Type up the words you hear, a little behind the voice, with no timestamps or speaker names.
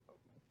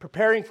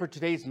Preparing for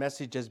today's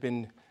message was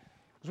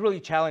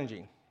really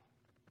challenging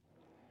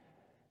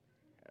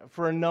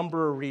for a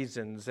number of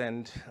reasons.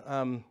 And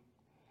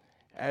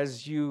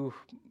as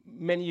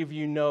many of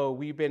you know,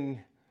 we've been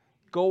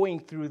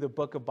going through the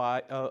book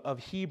of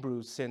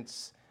Hebrews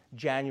since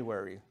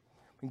January,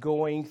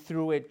 going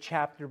through it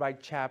chapter by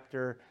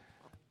chapter,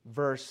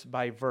 verse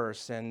by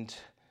verse. And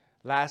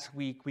last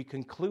week we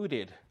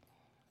concluded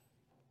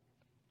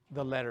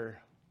the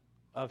letter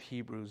of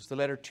Hebrews, the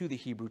letter to the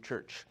Hebrew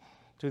church,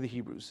 to the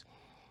Hebrews.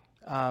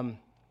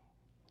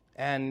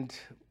 And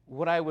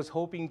what I was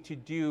hoping to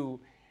do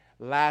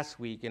last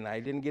week, and I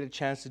didn't get a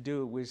chance to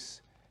do it,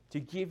 was to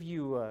give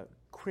you a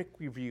quick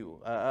review,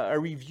 a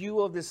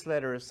review of this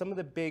letter, of some of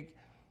the big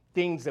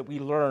things that we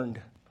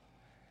learned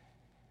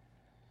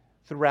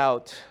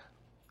throughout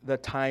the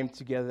time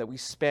together that we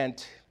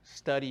spent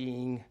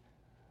studying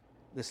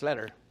this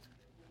letter.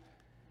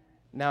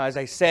 Now, as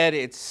I said,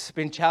 it's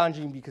been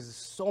challenging because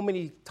so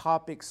many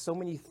topics, so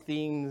many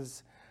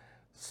things,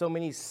 so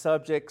many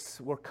subjects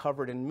were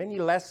covered, and many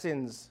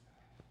lessons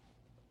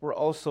were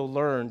also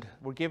learned,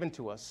 were given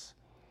to us.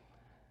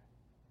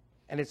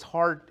 And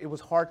it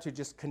was hard to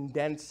just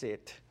condense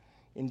it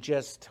in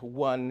just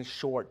one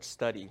short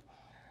study.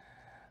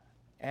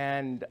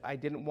 And I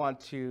didn't want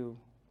to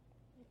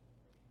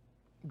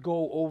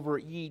go over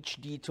each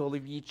detail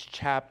of each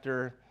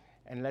chapter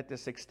and let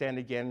this extend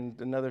again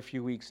another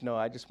few weeks. No,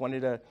 I just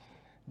wanted to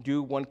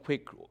do one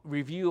quick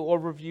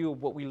overview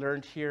of what we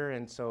learned here.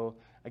 And so,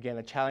 again,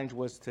 the challenge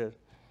was to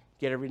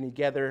get everything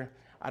together.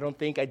 I don't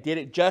think I did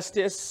it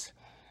justice,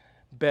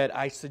 but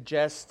I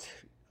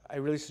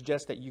really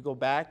suggest that you go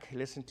back,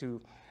 listen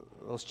to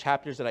those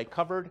chapters that I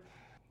covered,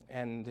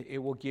 and it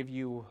will give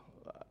you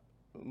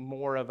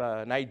more of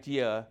an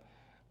idea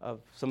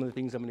of some of the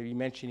things I'm going to be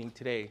mentioning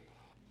today.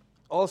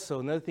 Also,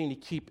 another thing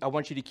I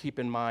want you to keep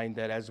in mind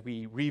that as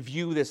we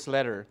review this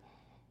letter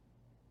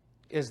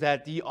is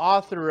that the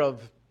author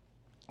of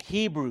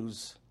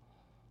Hebrews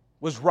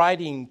was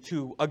writing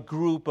to a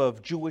group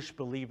of Jewish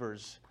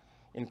believers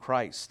in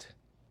Christ.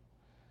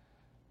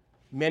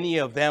 Many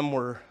of them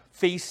were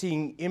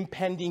facing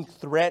impending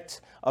threat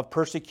of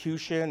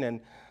persecution,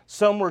 and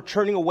some were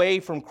turning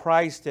away from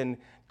Christ and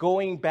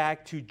going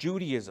back to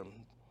Judaism.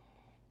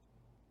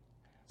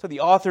 So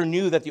the author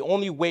knew that the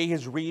only way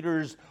his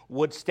readers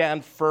would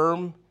stand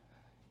firm,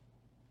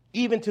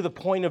 even to the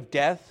point of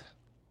death,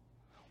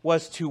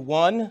 was to,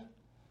 one,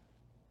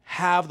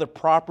 have the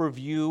proper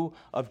view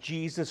of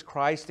Jesus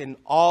Christ in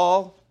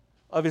all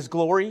of his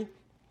glory,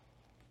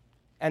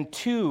 and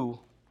two,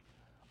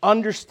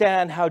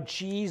 understand how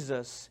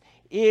Jesus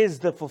is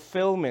the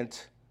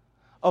fulfillment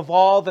of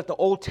all that the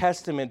Old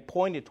Testament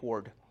pointed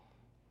toward.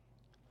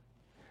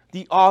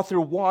 The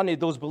author wanted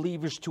those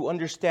believers to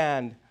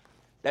understand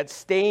that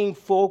staying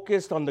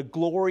focused on the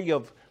glory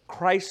of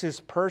Christ's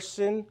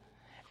person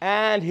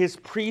and his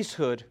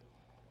priesthood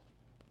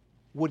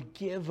would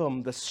give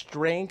them the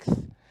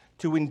strength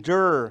to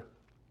endure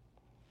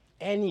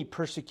any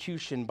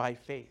persecution by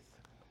faith.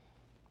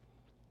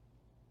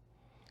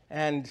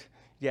 And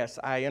yes,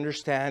 I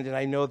understand and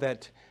I know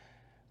that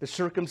the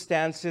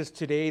circumstances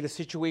today, the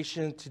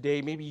situation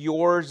today, maybe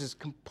yours is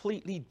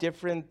completely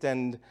different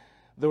than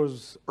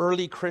those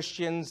early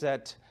Christians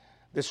that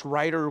this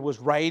writer was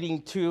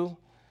writing to.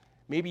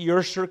 Maybe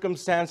your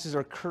circumstances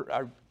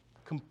are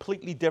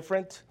completely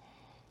different.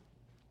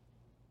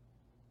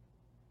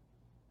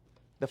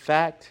 The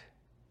fact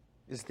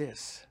is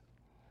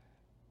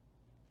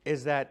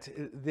that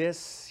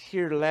this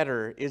here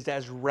letter is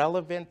as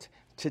relevant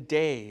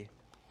today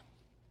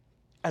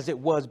as it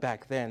was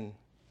back then.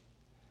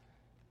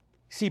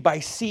 See,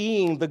 by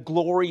seeing the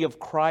glory of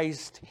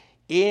Christ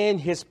in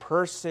his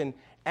person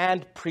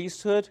and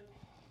priesthood,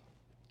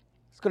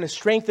 it's going to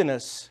strengthen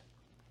us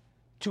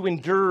to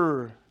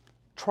endure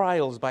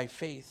trials by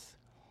faith.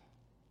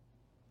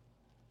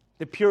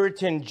 The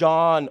Puritan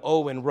John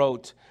Owen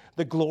wrote,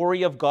 "The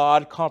glory of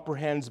God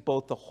comprehends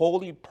both the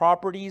holy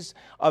properties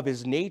of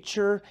his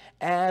nature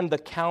and the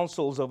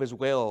counsels of his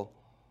will.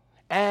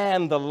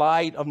 And the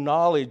light of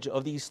knowledge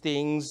of these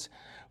things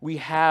we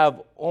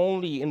have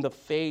only in the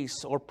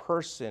face or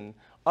person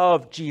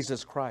of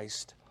Jesus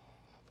Christ."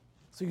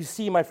 So you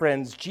see, my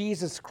friends,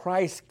 Jesus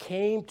Christ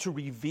came to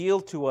reveal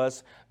to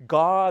us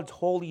God's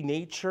holy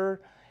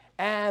nature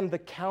and the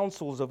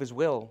counsels of his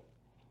will.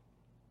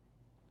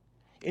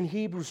 In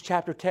Hebrews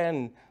chapter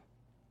 10,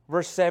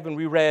 verse 7,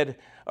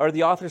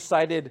 the author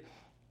cited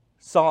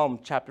Psalm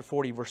chapter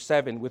 40, verse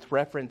 7, with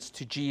reference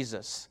to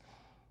Jesus.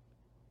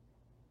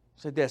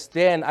 It said this,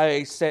 Then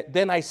I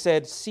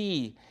said,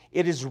 see,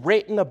 it is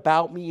written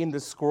about me in the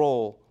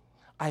scroll.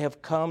 I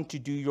have come to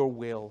do your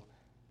will,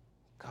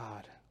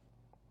 God.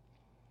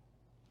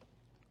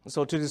 And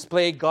so to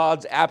display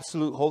God's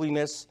absolute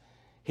holiness,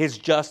 his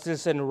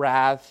justice and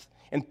wrath,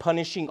 and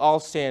punishing all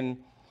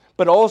sin,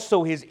 but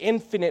also his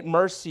infinite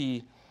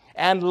mercy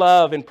and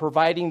love in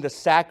providing the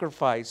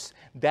sacrifice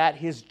that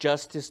his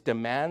justice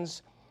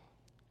demands,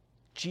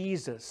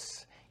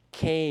 Jesus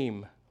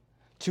came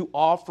to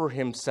offer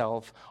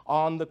himself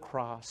on the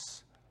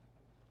cross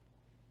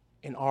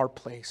in our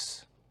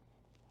place.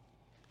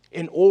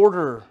 In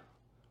order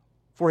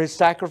for his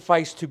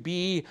sacrifice to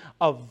be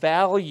of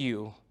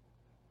value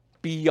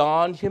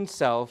beyond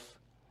himself,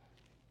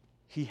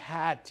 he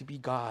had to be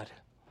God.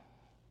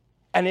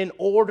 And in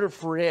order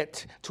for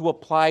it to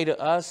apply to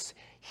us,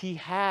 he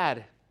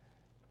had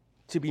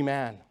to be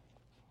man.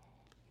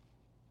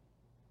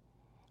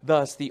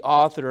 Thus, the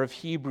author of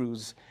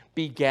Hebrews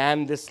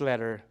began this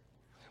letter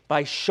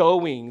by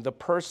showing the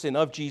person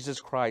of Jesus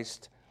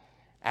Christ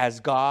as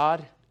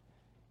God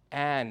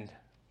and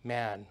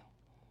man.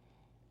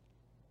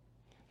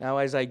 Now,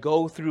 as I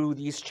go through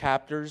these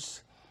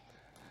chapters,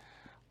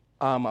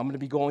 I'm going to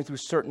be going through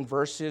certain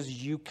verses.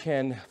 You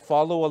can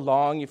follow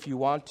along if you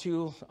want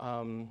to,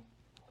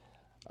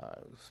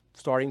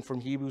 starting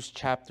from Hebrews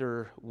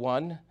chapter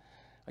 1.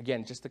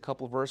 Again, just a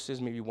couple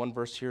verses, maybe one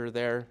verse here or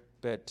there,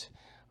 but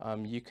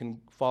you can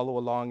follow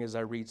along as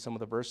I read some of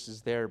the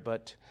verses there.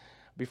 But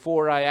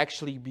before I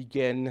actually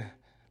begin,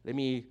 let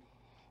me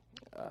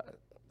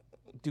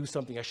do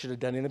something I should have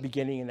done in the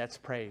beginning, and that's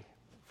pray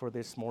for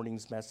this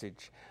morning's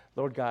message.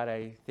 Lord God,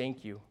 I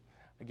thank you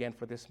again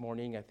for this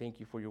morning. I thank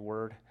you for your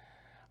word.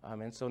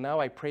 And so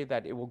now I pray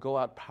that it will go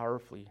out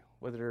powerfully,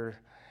 whether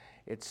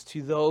it's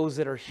to those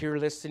that are here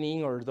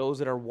listening or those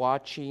that are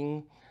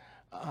watching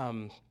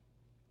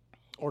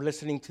or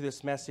listening to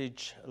this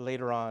message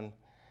later on. I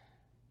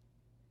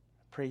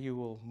pray you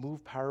will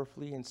move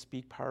powerfully and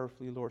speak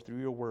powerfully, Lord, through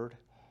your word.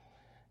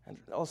 And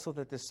also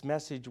that this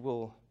message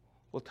will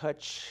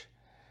touch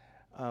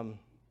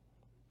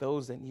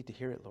those that need to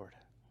hear it, Lord.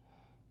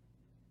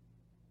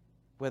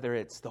 Whether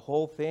it's the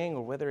whole thing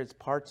or whether it's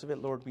parts of it,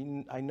 Lord,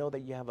 I know that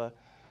you have a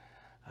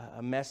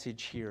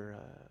message here,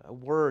 a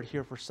word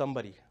here for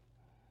somebody.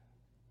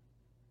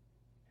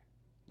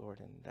 Lord,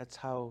 and that's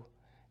how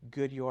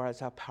good you are,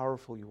 that's how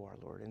powerful you are,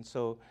 Lord. And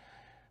so,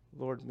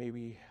 Lord, may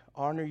we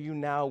honor you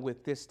now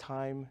with this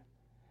time.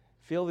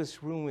 Fill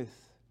this room with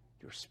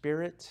your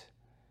spirit.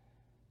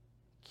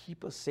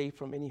 Keep us safe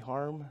from any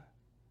harm.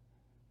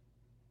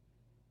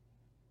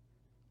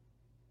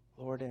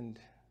 Lord, and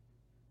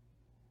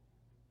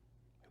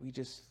we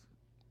just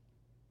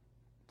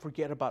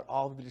forget about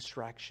all the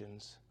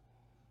distractions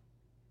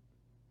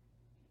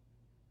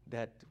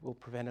that will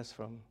prevent us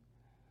from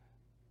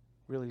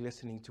really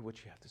listening to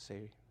what you have to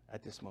say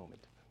at this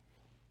moment.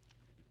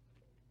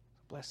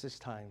 Bless this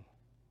time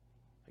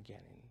again.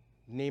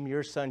 In the name of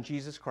your Son,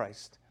 Jesus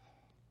Christ.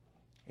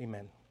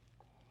 Amen.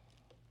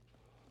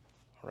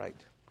 All right.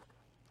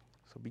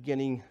 So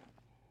beginning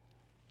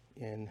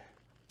in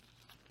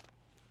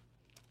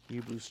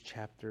Hebrews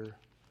chapter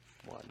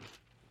 1.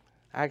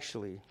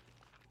 Actually,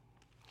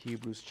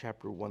 Hebrews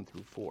chapter 1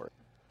 through 4.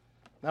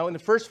 Now, in the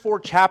first 4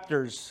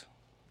 chapters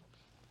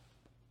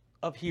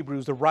of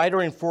Hebrews, the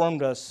writer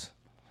informed us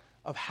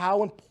of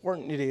how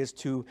important it is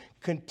to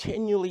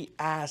continually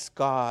ask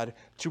God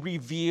to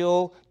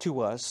reveal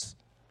to us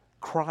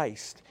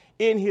Christ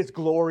in his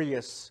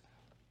glorious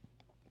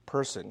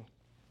person.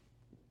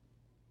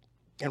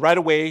 And right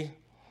away,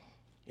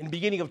 in the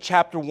beginning of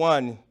chapter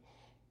 1,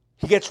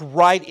 he gets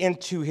right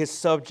into his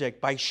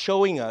subject by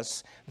showing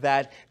us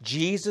that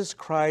Jesus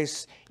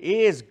Christ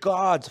is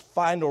God's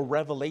final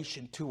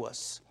revelation to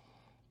us.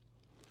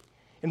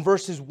 In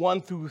verses 1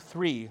 through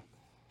 3,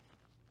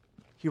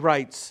 he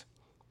writes,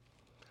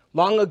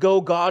 "Long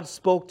ago God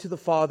spoke to the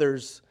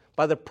fathers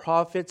by the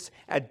prophets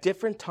at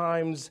different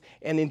times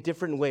and in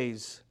different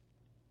ways.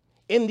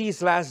 In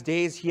these last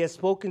days he has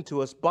spoken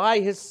to us by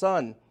his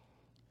Son.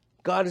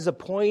 God has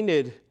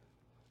appointed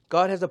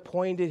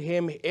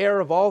him heir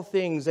of all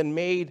things and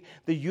made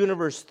the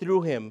universe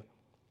through him.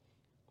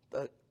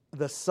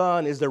 The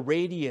Son is the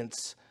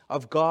radiance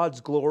of God's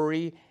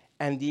glory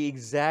and the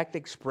exact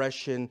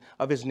expression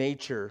of his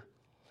nature,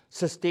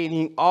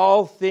 sustaining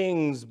all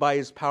things by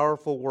his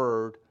powerful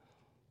word.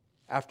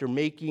 After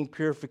making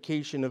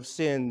purification of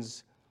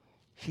sins,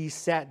 he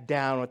sat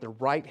down at the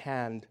right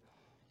hand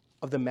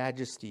of the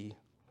Majesty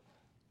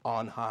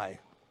on high."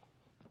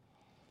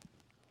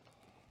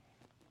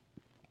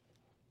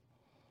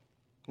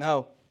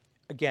 Now,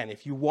 again,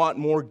 if you want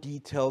more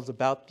details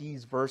about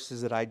these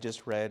verses that I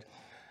just read,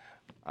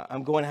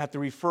 I'm going to have to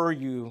refer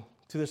you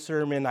to the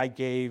sermon I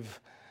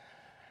gave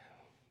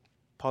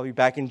probably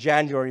back in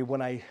January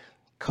when I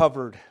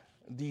covered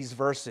these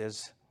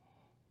verses.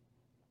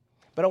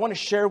 But I want to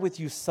share with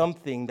you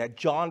something that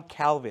John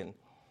Calvin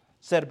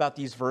said about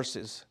these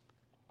verses,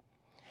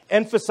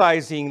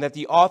 emphasizing that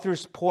the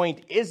author's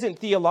point isn't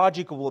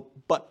theological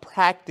but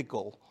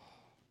practical.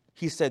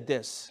 He said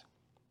this: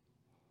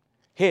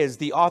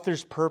 the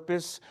author's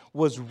purpose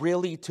was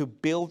really to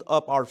build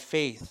up our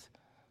faith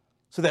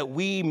so that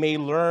we may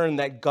learn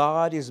that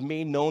God is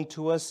made known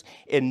to us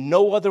in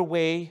no other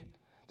way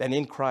than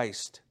in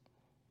Christ.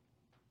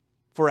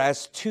 For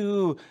as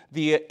to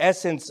the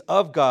essence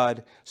of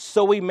God,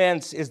 so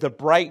immense is the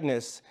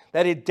brightness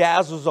that it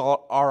dazzles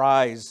our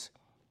eyes,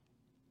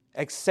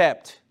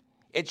 except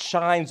it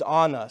shines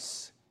on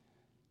us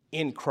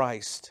in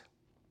Christ.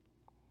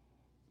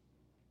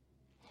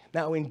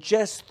 Now, in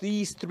just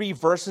these 3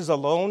 verses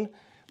alone,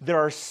 there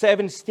are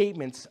 7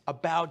 statements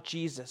about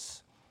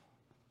Jesus.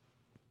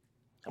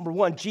 Number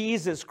one,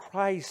 Jesus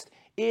Christ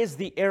is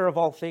the heir of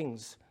all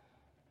things.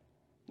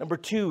 Number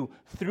two,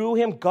 through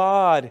him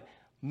God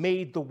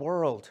made the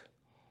world.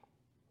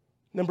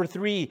 Number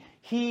three,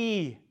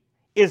 he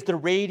is the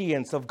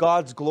radiance of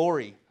God's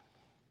glory.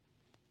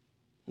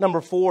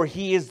 Number four,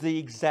 he is the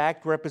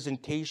exact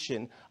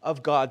representation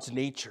of God's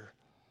nature.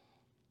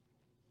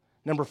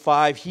 Number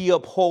five, he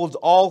upholds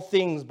all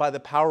things by the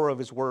power of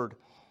his word,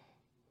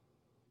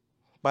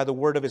 by the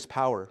word of his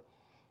power.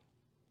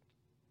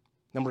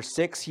 Number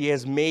six, he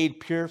has made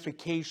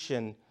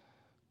purification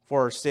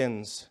for our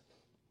sins.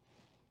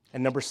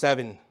 And number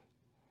seven,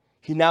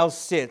 he now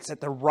sits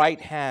at the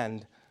right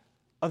hand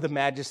of the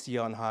Majesty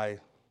on high.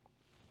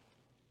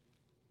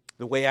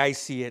 The way I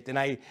see it, and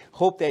I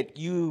hope that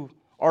you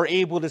are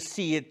able to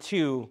see it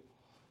too,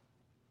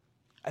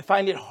 I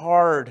find it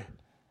hard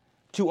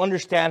to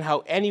understand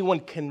how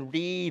anyone can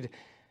read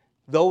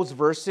those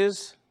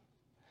verses,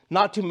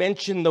 not to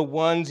mention the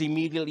ones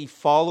immediately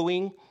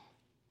following,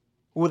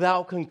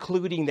 without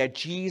concluding that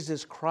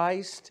Jesus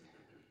Christ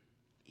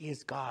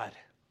is God,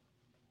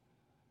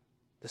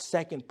 the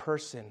second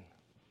person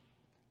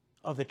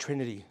of the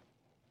Trinity.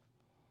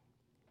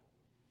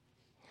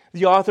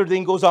 The author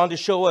then goes on to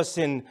show us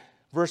in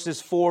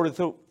verses 4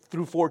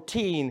 through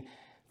 14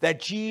 that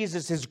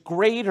Jesus is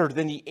greater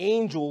than the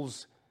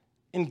angels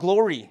in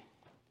glory.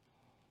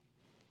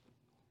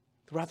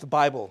 Throughout the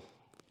Bible,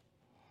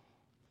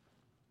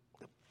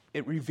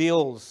 it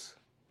reveals,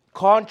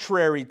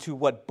 contrary to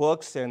what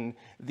books and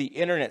the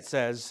internet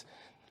says,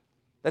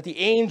 that the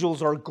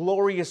angels are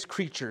glorious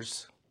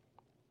creatures.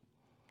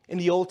 In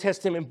the Old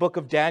Testament book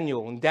of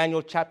Daniel, in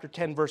Daniel chapter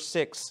 10, verse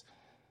 6,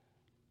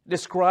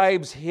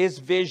 describes his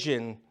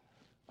vision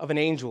of an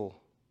angel.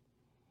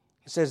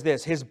 It says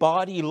this: his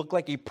body looked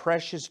like a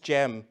precious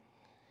gem,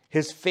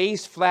 his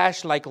face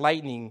flashed like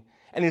lightning,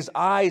 and his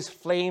eyes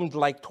flamed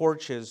like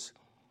torches.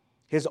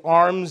 His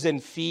arms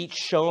and feet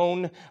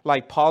shone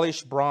like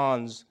polished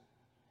bronze,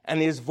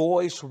 and his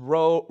voice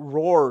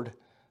roared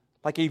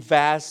like a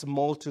vast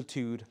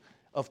multitude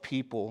of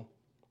people.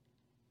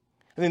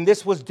 And then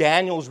this was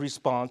Daniel's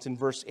response in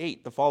verse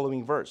 8, the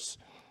following verse,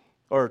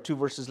 or 2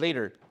 verses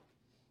later.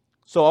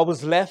 So I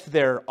was left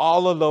there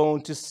all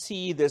alone to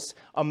see this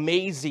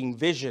amazing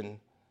vision.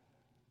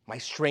 My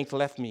strength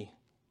left me.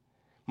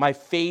 My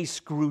face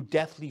grew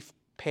deathly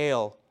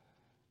pale,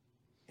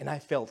 and I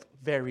felt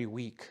very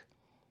weak.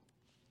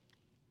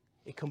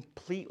 It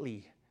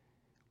completely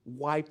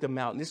wiped him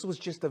out. And this was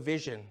just a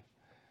vision.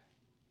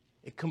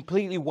 It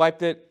completely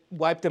wiped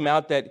him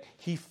out, that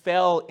he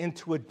fell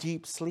into a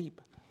deep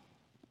sleep.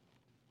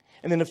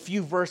 And then a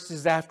few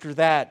verses after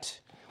that,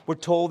 we're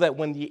told that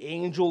when the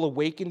angel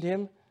awakened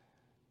him,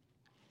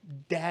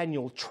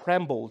 Daniel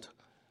trembled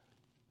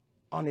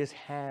on his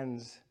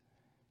hands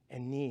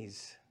and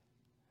knees.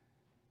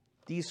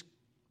 These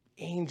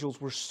angels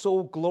were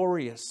so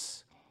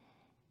glorious,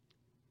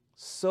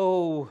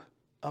 so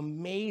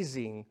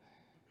amazing,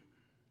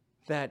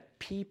 that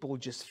people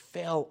just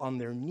fell on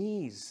their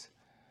knees.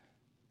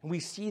 And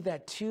we see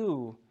that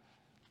too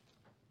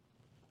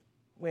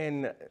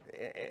when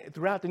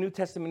throughout the New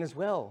Testament as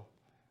well,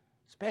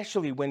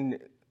 especially when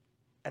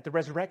at the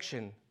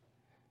resurrection,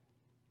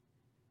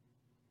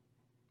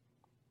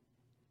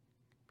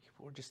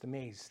 people were just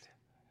amazed.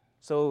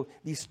 So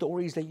these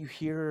stories that you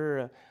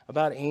hear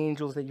about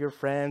angels, that you're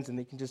friends and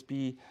they can just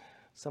be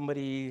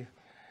somebody,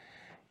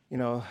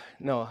 no,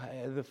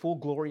 the full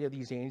glory of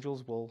these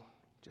angels will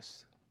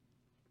just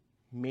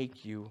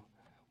make you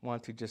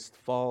want to just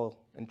fall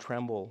and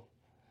tremble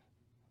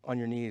on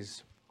your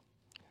knees.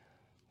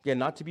 Yeah,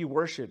 not to be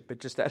worshipped, but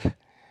just out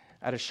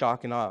of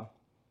shock and awe.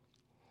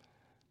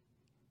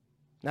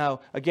 Now,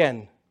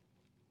 again,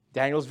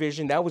 Daniel's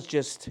vision, that was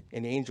just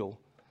an angel.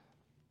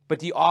 But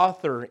the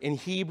author in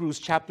Hebrews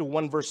chapter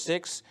 1, verse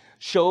 6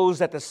 shows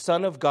that the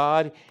Son of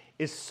God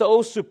is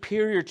so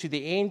superior to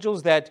the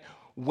angels that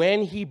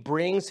when he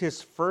brings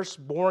his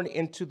firstborn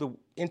into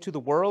the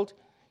world,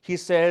 he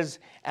says,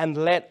 and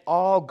let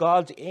all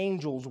God's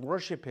angels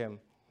worship him.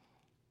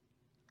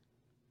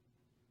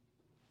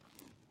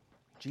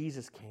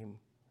 Jesus came.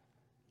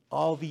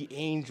 All the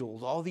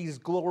angels, all these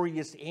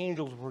glorious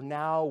angels were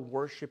now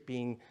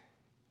worshiping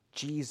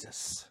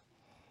Jesus.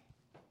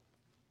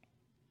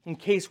 In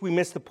case we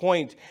missed the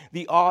point,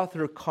 the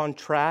author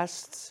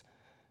contrasts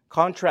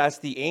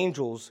the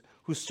angels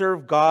who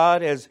serve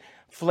God as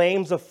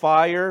flames of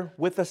fire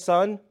with the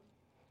sun.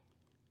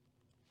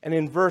 And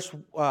in verse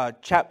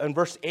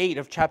 8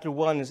 of chapter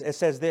 1, it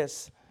says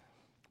this: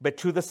 but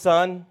to the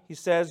Son, he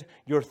says,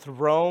 your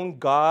throne,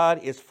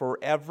 God, is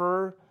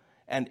forever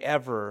and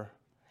ever,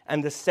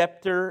 and the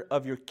scepter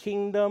of your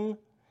kingdom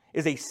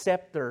is a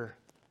scepter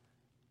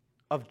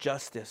of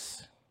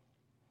justice.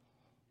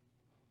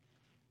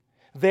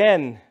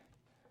 Then,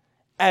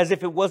 as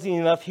if it wasn't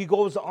enough, he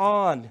goes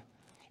on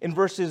in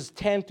verses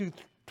 10 through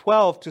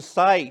 12 to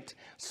cite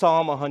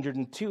Psalm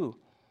 102,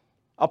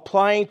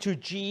 applying to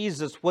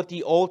Jesus what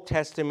the Old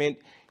Testament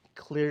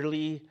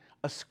clearly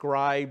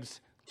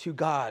ascribes to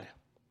God.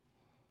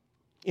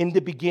 In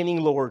the beginning,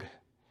 Lord,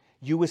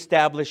 you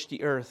established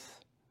the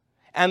earth,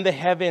 and the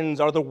heavens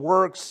are the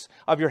works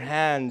of your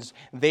hands.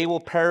 They will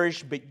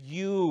perish, but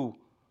you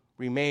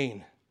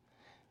remain.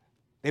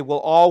 They will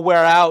all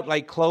wear out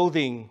like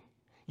clothing.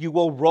 You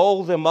will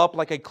roll them up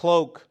like a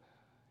cloak,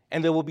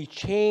 and they will be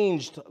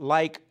changed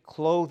like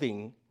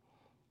clothing.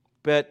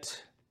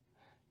 But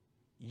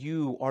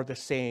you are the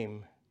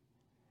same,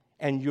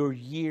 and your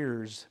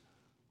years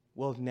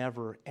will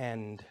never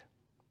end.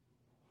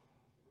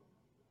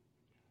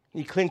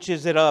 He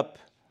clinches it up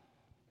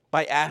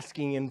by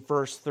asking in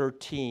verse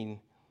 13,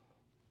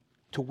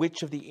 to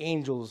which of the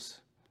angels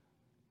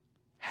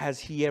has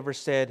he ever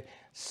said,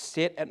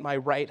 sit at my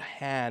right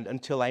hand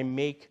until I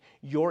make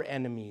your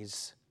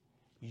enemies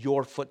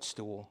your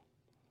footstool?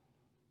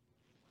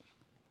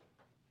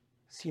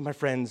 See, my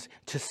friends,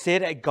 to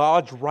sit at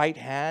God's right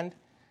hand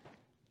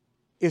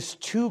is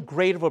too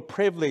great of a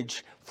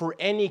privilege for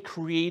any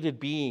created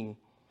being.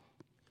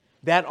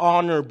 That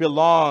honor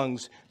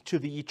belongs to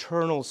the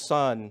eternal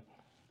Son,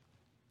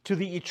 to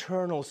the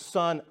eternal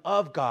Son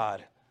of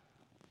God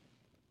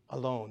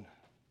alone.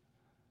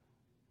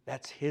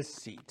 That's his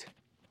seat.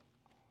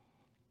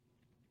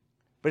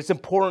 But it's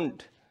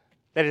important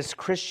that as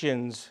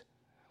Christians,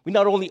 we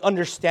not only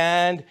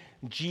understand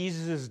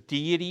Jesus'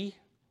 deity,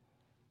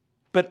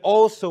 but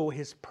also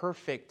his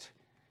perfect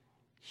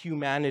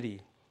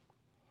humanity.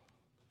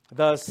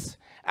 Thus,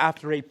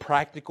 after a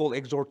practical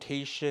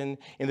exhortation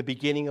in the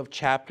beginning of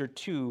chapter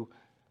 2,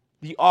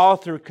 the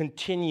author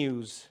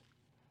continues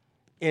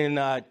in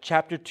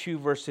chapter 2,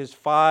 verses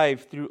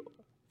 5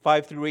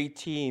 through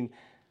 18,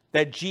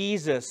 that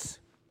Jesus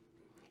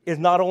is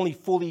not only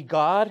fully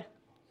God,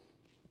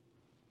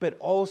 but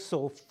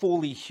also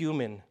fully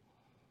human.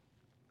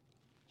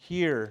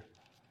 Here,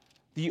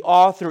 the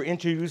author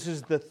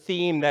introduces the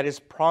theme that is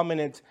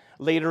prominent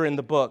later in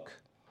the book,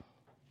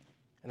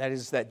 and that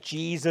is that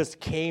Jesus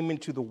came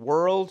into the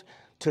world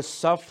to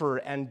suffer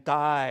and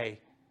die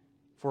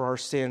for our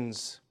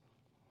sins.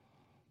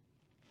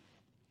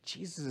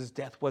 Jesus'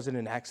 death wasn't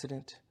an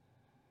accident,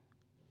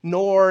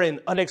 nor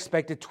an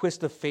unexpected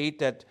twist of fate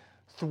that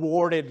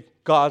thwarted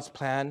God's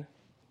plan.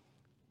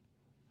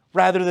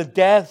 Rather, the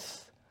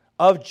death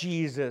of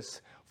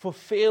Jesus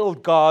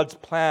fulfilled God's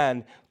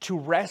plan to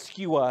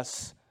rescue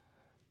us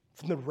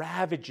from the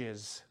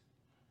ravages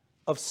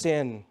of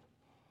sin.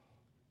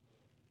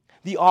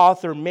 The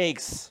author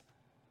makes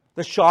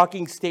the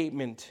shocking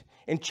statement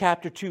in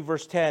chapter 2,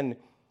 verse 10,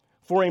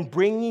 for in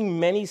bringing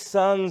many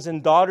sons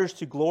and daughters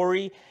to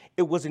glory,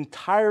 it was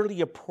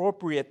entirely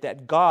appropriate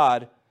that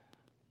God,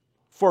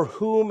 for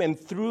whom and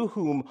through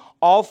whom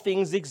all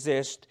things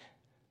exist,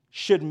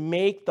 should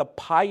make the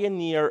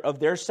pioneer of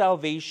their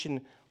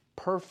salvation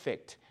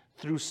perfect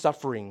through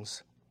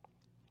sufferings.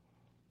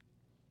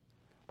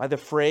 By the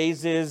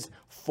phrases,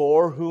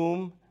 for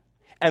whom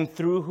and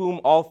through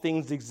whom all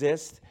things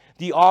exist,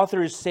 the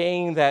author is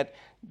saying that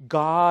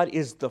God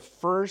is the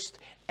first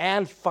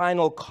and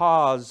final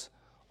cause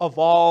of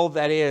all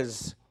that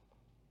is,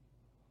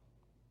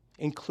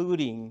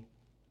 including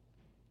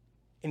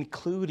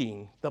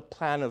the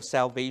plan of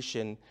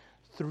salvation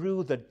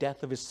through the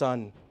death of his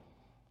Son.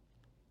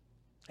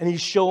 And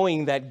he's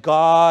showing that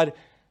God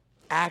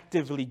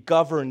actively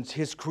governs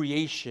his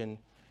creation,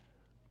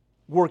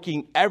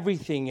 working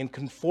everything in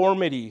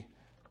conformity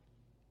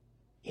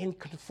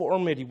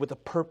with the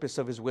purpose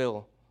of his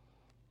will.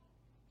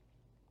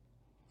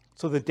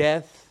 So the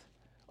death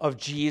of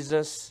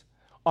Jesus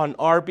on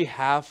our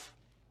behalf,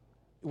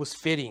 it was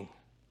fitting.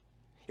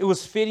 It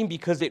was fitting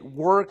because it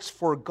works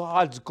for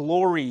God's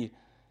glory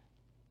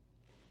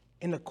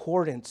in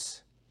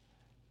accordance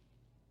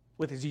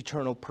with his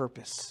eternal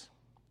purpose.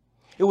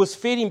 It was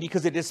fitting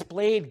because it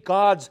displayed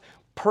God's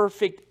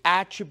perfect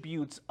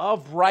attributes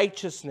of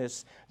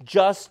righteousness,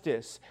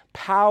 justice,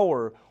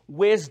 power,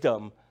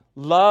 wisdom,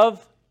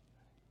 love,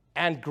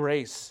 and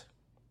grace.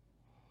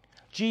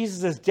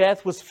 Jesus'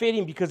 death was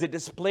fitting because it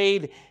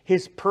displayed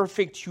his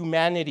perfect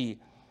humanity,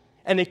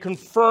 and it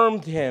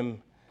confirmed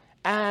him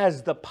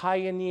as the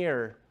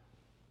pioneer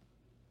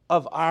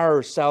of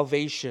our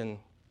salvation.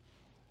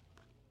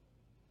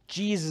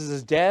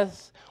 Jesus'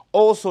 death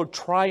also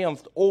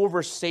triumphed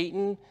over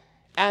Satan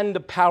and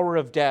the power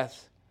of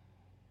death.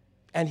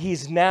 And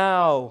he's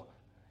now,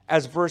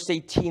 as verse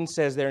 18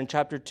 says there in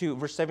chapter 2,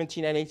 verse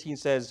 17 and 18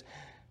 says,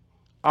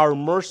 our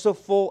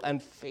merciful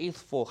and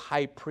faithful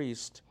high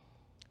priest,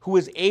 who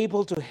is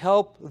able to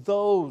help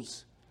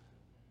those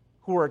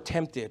who are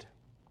tempted.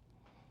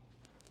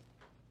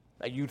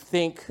 Now, you'd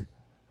think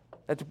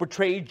that to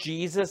portray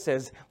Jesus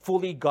as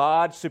fully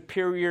God,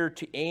 superior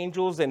to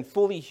angels, and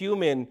fully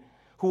human,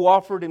 who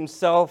offered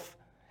himself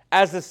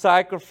as a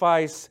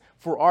sacrifice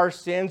for our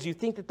sins, you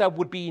think that that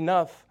would be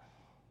enough.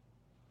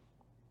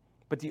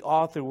 But the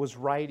author was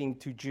writing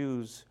to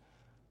Jews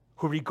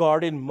who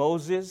regarded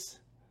Moses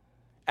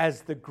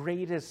as the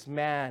greatest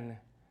man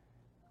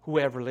who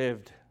ever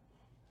lived.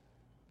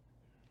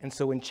 And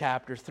so in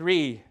chapter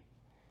 3,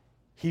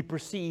 he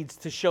proceeds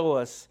to show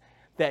us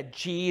that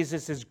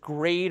Jesus is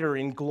greater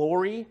in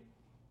glory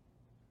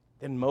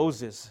than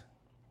Moses.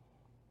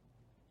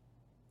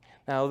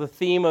 Now, the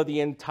theme of the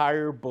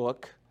entire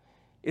book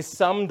is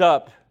summed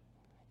up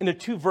in the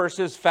two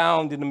verses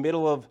found in the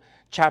middle of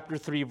chapter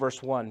 3,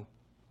 verse 1.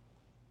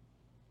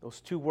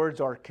 Those two words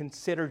are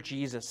consider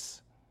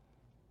Jesus.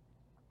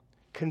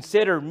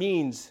 Consider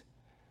means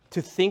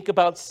to think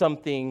about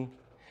something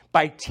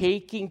by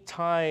taking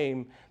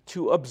time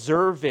to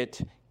observe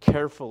it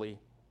carefully.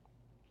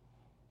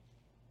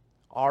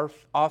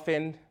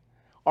 Often,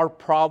 our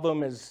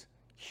problem as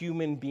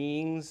human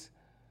beings,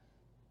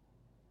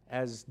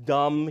 as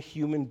dumb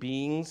human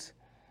beings,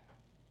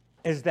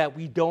 is that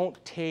we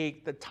don't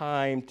take the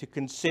time to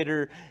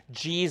consider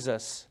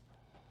Jesus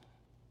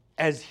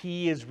as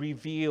he is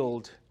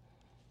revealed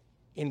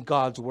in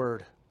God's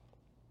Word.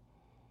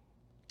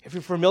 If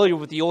you're familiar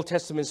with the Old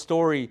Testament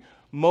story,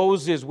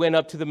 Moses went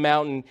up to the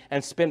mountain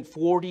and spent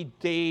 40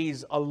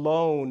 days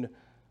alone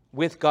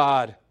with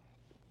God.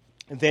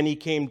 And then he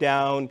came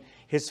down,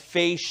 his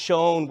face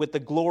shone with the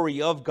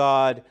glory of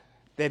God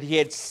that he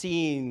had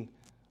seen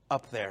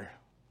up there.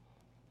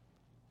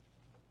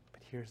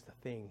 But here's the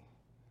thing.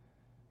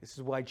 This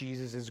is why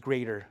Jesus is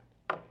greater.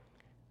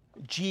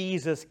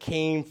 Jesus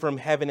came from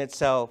heaven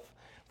itself,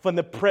 from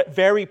the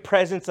very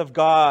presence of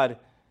God,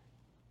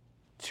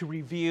 to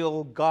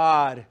reveal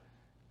God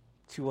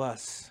to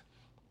us.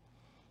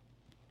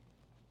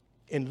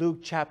 In Luke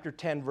chapter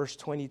 10, verse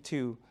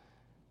 22,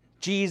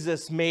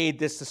 Jesus made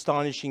this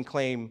astonishing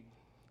claim.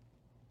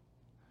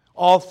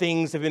 All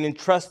things have been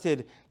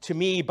entrusted to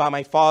me by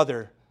my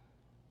Father.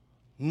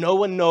 No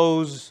one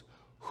knows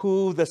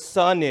who the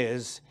Son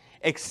is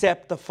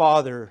except the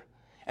Father,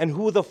 and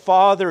who the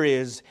Father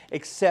is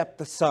except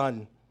the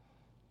Son,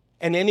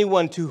 and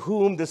anyone to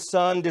whom the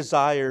Son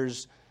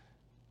desires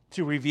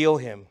to reveal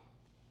him.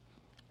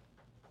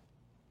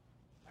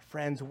 My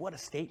friends, what a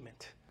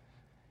statement.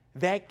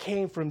 That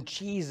came from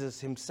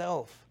Jesus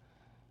himself.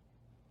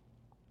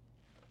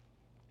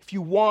 If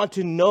you want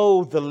to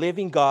know the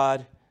living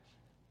God,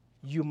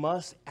 you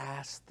must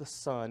ask the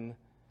Son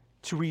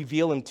to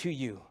reveal him to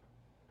you.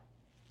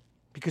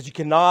 Because you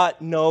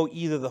cannot know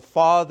either the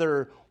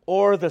Father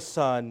or the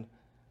Son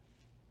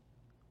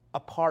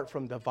apart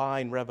from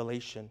divine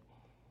revelation.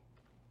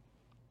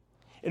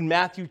 In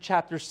Matthew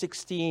chapter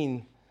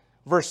 16,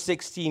 verse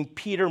 16,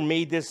 Peter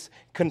made this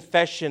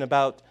confession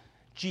about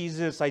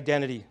Jesus'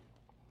 identity.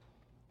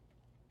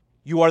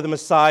 You are the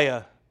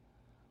Messiah,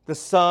 the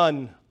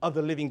Son of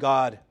the living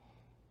God.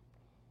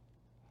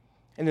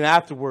 And then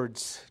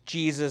afterwards,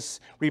 Jesus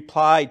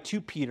replied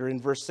to Peter in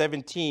verse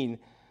 17,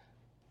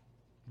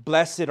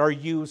 Blessed are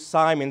you,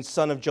 Simon,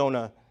 son of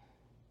Jonah,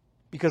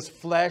 because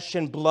flesh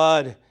and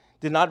blood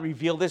did not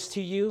reveal this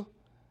to you,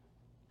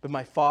 but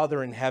my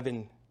Father in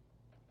heaven.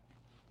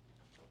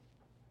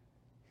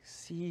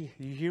 See,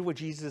 you hear what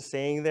Jesus is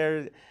saying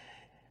there?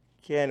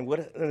 Again,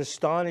 what an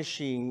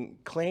astonishing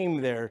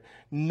claim there.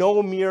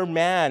 No mere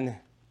man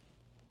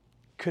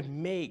could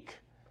make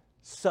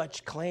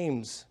such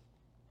claims.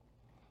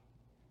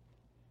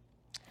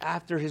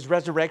 After his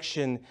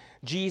resurrection,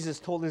 Jesus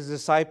told his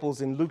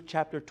disciples in Luke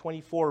chapter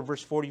 24,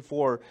 verse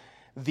 44,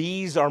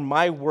 These are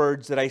my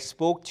words that I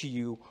spoke to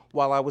you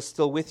while I was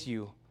still with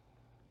you,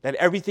 that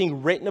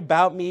everything written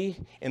about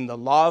me in the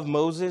law of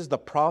Moses, the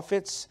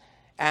prophets,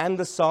 and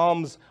the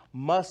Psalms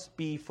must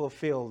be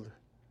fulfilled.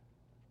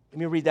 Let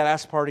me read that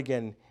last part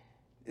again.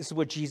 This is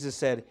what Jesus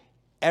said.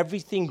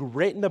 Everything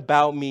written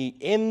about me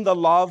in the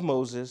law of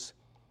Moses,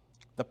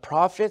 the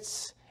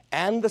prophets,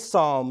 and the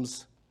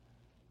Psalms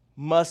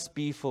must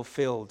be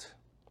fulfilled.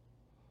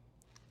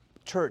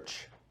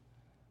 Church,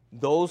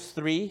 those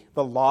three,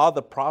 the law,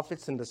 the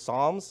prophets, and the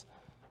Psalms,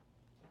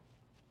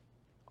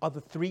 are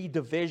the three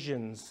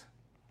divisions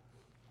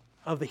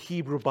of the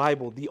Hebrew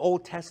Bible, the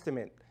Old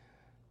Testament.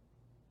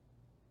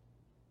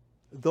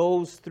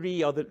 Those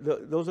are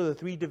the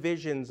three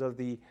divisions of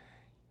the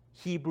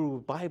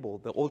Hebrew Bible,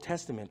 the Old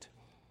Testament.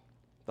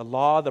 The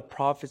law, the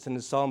prophets, and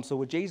the Psalms. So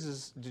what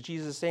Jesus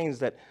is saying is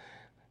that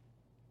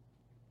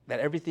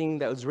everything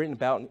that was written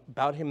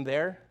about him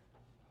there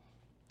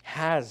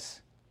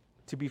has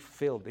to be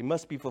fulfilled. They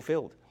must be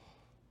fulfilled.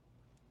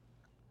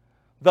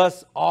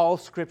 Thus, all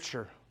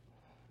Scripture,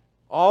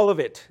 all of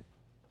it,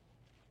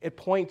 it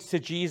points to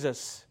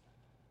Jesus,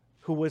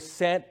 who was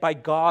sent by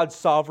God's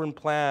sovereign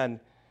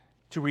plan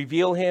to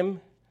reveal him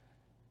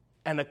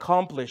and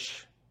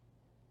accomplish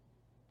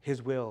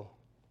his will.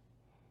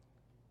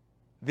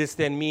 This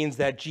then means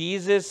that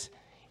Jesus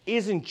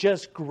isn't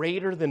just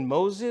greater than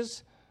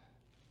Moses,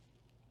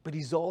 but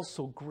he's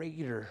also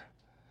greater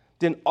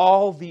than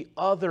all the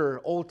other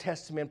Old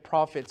Testament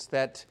prophets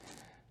that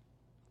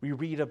we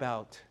read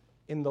about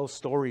in those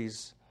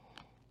stories.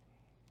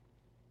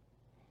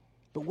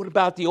 But what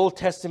about the Old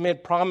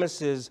Testament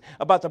promises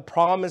about the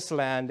promised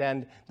land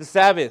and the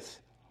Sabbath?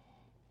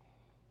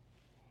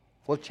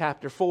 Well, in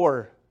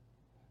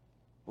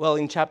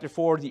chapter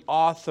 4, the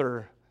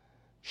author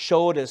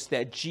showed us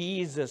that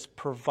Jesus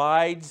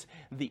provides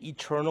the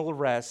eternal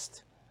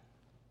rest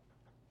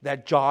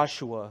that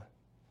Joshua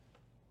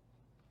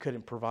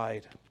couldn't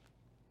provide.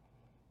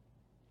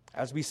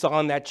 As we saw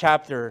in that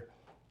chapter,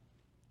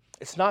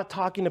 it's not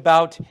talking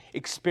about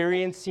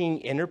experiencing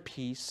inner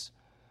peace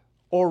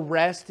or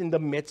rest in the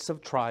midst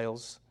of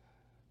trials.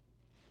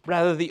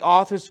 Rather, the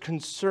author's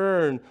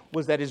concern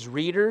was that his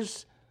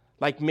readers,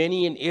 like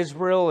many in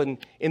Israel and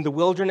in the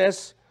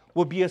wilderness,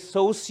 would be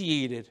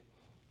associated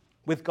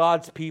with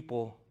God's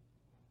people,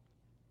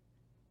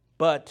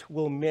 but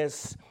will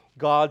miss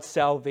God's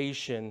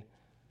salvation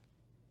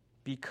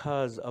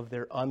because of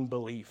their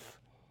unbelief.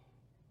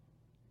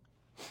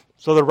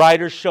 So the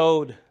writer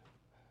showed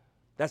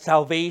that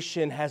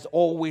salvation has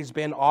always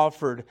been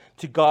offered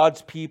to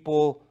God's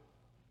people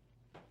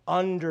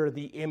under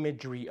the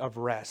imagery of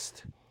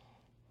rest.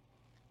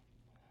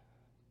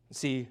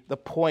 See, the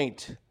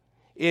point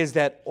is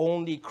that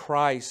only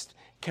Christ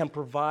can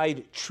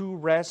provide true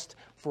rest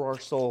for our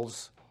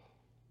souls.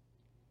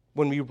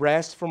 When we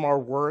rest from our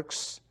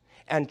works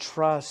and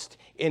trust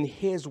in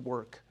His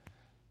work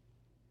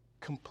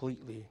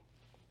completely.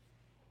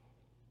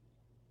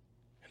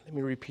 Let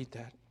me repeat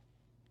that.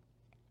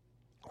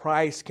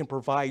 Christ can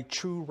provide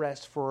true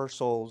rest for our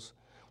souls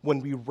when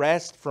we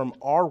rest from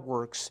our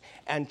works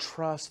and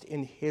trust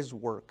in His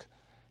work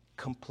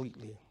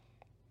completely.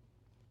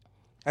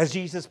 As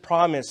Jesus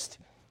promised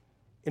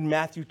in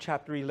Matthew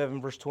chapter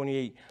 11, verse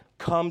 28,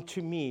 "Come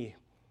to me,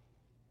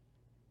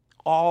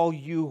 all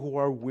you who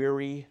are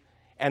weary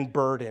and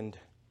burdened,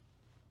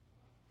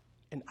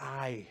 and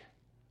I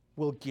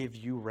will give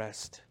you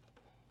rest."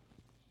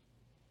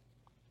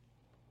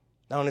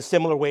 Now, in a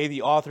similar way,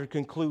 the author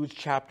concludes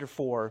chapter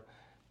 4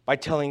 by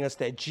telling us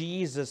that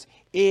Jesus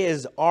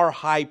is our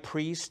high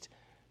priest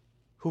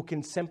who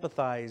can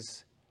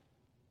sympathize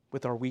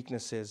with our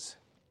weaknesses.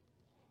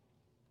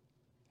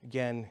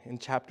 Again, in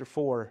chapter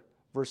 4,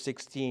 verse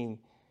 16,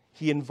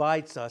 he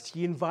invites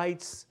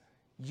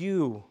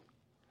you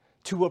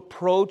to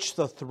approach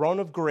the throne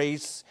of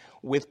grace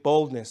with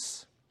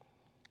boldness,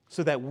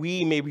 so that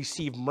we may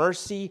receive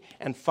mercy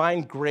and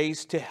find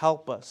grace to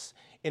help us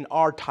in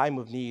our time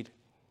of need.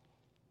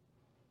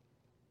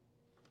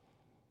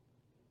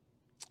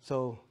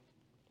 So,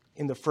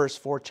 in the first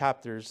 4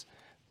 chapters,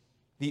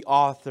 the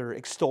author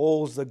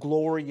extols the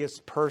glorious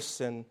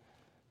person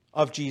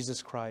of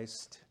Jesus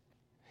Christ.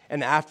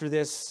 And after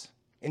this,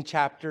 in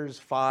chapters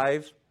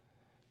 5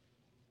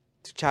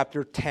 to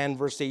chapter 10,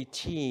 verse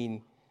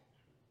 18,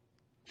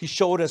 he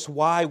showed us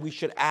why we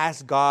should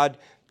ask God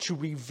to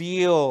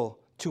reveal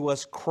to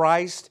us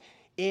Christ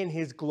in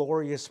His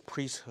glorious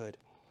priesthood.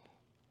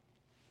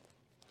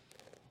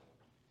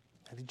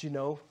 And did you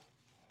know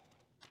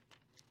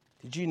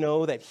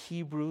that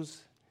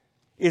Hebrews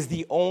is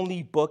the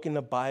only book in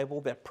the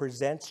Bible that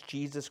presents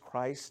Jesus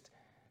Christ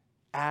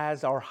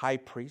as our high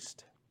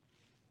priest?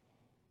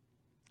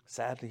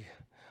 Sadly,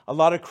 a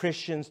lot of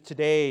Christians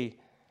today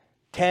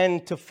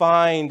tend to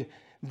find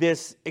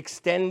this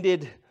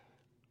extended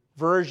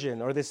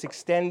version or this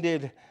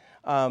extended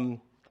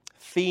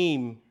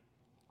theme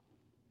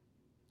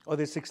or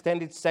this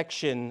extended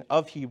section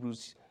of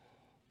Hebrews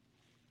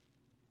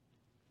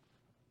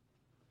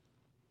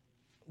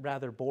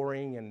rather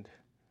boring and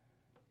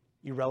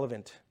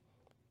irrelevant.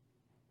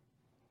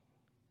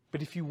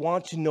 But if you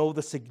want to know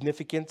the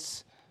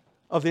significance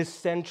of this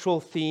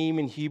central theme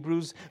in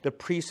Hebrews, the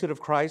priesthood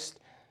of Christ,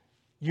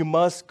 you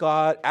must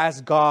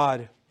ask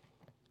God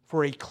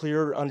for a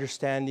clearer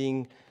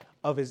understanding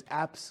of His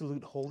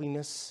absolute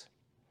holiness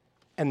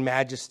and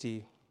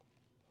majesty.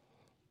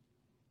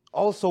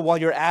 Also, while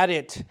you're at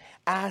it,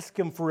 ask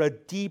Him for a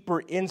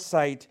deeper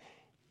insight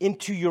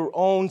into your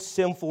own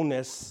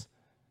sinfulness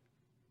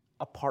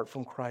apart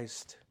from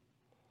Christ.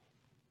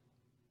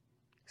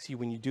 See,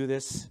 when you do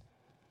this,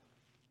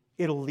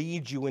 it'll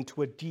lead you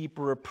into a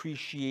deeper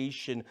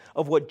appreciation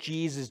of what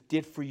Jesus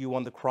did for you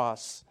on the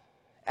cross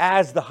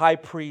as the high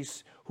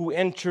priest who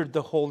entered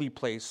the holy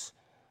place,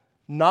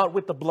 not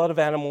with the blood of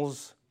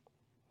animals,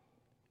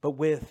 but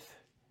with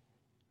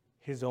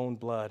His own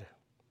blood.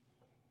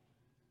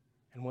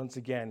 And once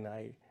again,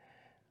 I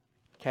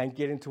can't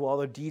get into all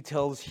the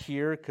details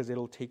here because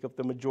it'll take up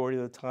the majority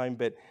of the time,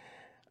 but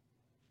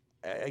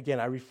again,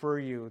 I refer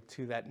you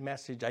to that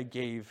message I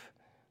gave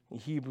in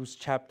Hebrews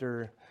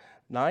chapter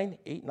 9.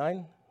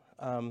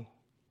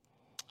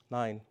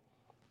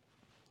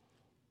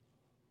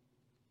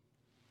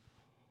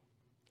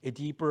 A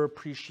deeper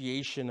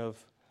appreciation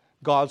of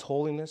God's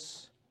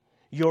holiness,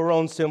 your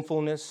own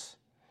sinfulness,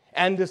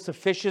 and the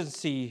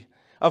sufficiency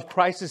of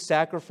Christ's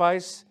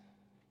sacrifice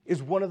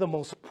is one of the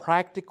most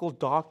practical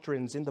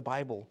doctrines in the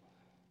Bible.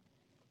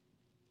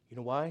 You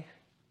know why?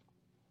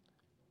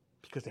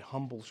 Because it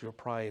humbles your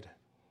pride.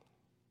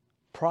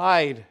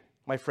 Pride,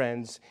 my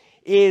friends,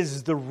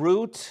 is the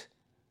root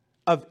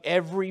of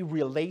every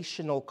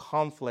relational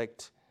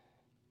conflict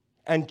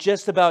and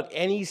just about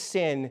any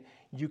sin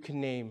you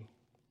can name.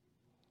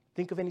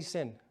 Think of any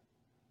sin.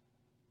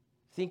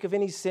 Think of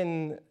any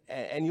sin,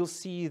 and you'll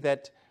see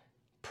that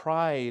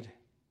pride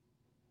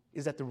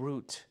is at the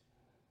root.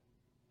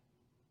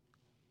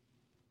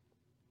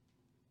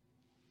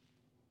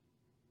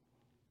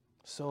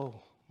 So,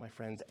 my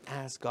friends,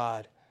 ask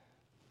God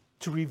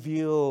to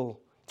reveal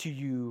to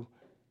you,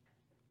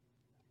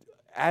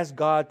 ask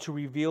God to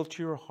reveal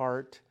to your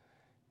heart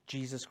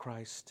Jesus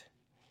Christ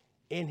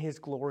in his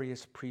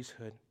glorious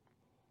priesthood.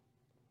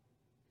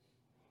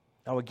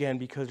 Now again,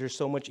 because there's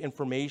so much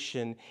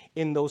information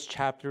in those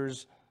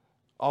chapters,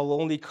 I'll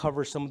only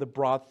cover some of the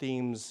broad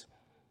themes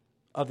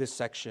of this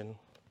section.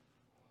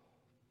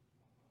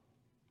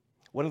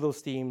 One of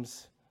those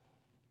themes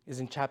is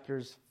in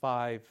chapters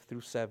 5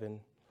 through 7,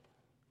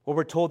 where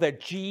we're told that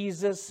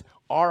Jesus,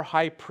 our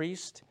high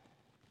priest,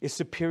 is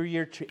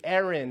superior to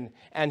Aaron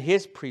and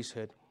his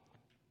priesthood.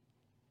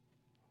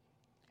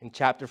 In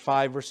chapter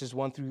 5, verses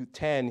 1 through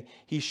 10,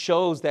 he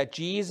shows that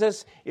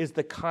Jesus is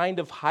the kind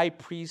of high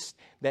priest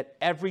that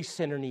every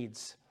sinner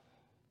needs.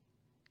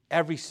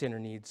 Every sinner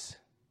needs.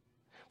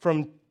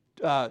 From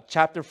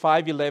chapter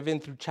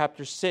 5:11 through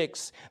chapter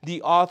 6,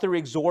 the author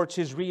exhorts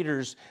his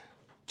readers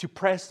to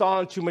press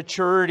on to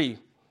maturity.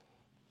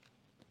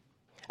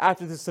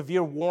 After the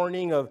severe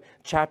warning of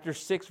chapter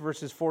 6,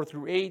 verses 4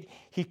 through 8,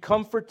 he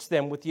comforts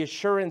them with the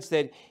assurance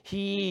that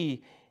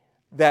he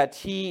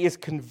is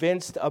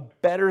convinced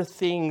of better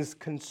things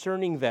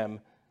concerning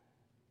them,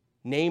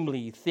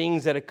 namely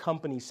things that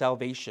accompany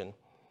salvation.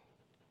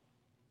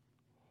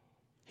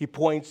 He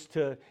points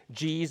to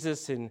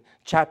Jesus in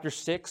chapter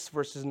 6,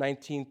 verses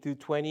 19 through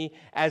 20,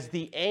 as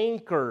the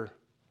anchor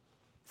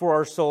for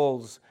our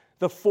souls,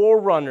 the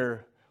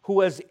forerunner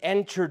who has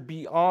entered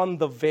beyond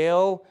the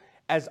veil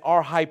as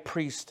our high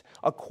priest,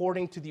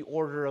 according to the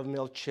order of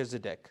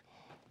Melchizedek.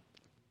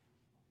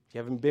 If you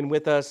haven't been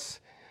with us,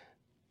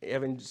 you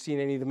haven't seen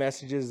any of the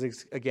messages,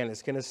 again,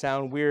 it's going to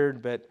sound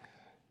weird, but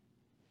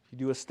if you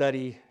do a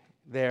study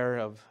there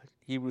of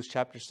Hebrews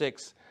chapter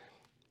 6,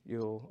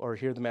 or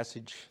hear the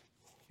message,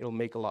 it'll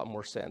make a lot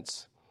more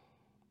sense.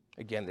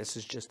 Again, this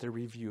is just a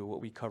review of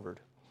what we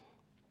covered.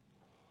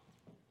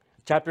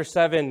 Chapter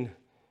 7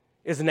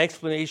 is an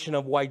explanation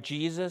of why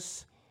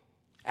Jesus,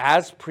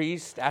 as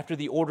priest after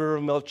the order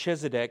of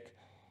Melchizedek,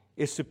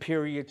 is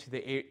superior to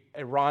the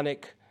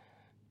Aaronic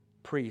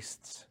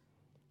priests.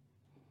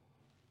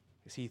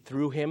 You see,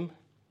 through him,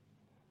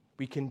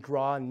 we can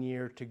draw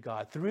near to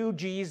God. Through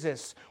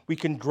Jesus, we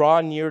can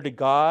draw near to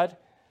God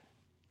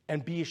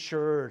and be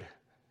assured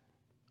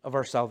of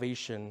our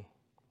salvation.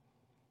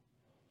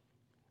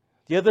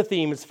 Another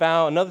theme is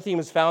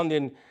found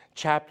in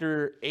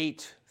chapter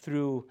 8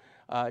 through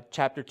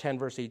chapter 10,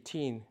 verse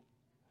 18,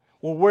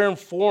 where we're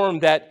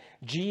informed that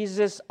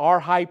Jesus, our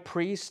high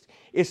priest,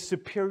 is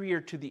superior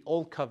to the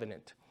old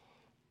covenant.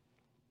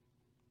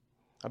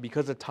 Now,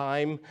 because of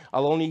time,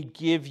 I'll only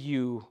give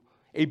you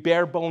a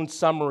bare-bones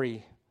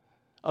summary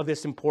of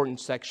this important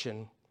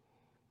section.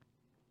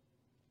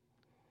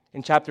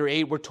 In chapter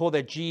 8, we're told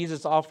that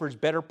Jesus offers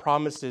better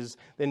promises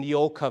than the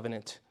old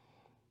covenant.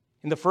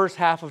 In the first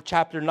half of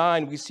chapter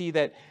 9, we see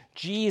that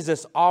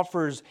Jesus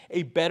offers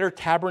a better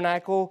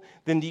tabernacle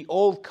than the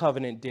old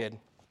covenant did.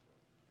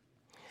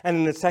 And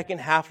in the second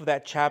half of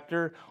that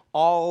chapter,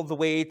 all the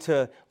way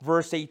to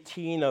verse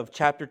 18 of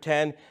chapter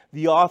 10,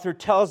 the author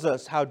tells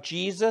us how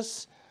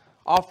Jesus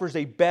offers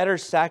a better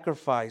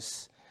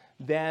sacrifice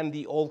than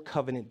the old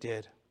covenant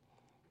did.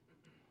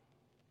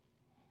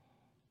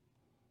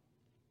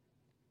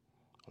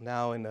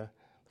 Now, in the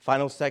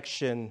final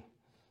section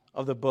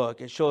of the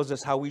book, it shows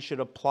us how we should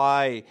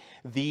apply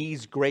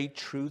these great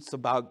truths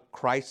about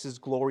Christ's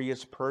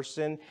glorious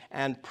person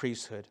and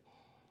priesthood.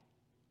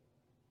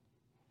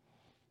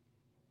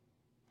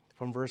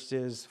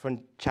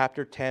 From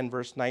chapter 10,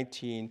 verse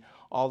 19,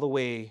 all the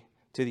way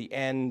to the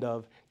end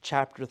of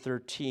chapter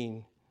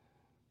 13,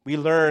 we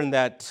learn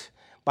that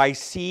by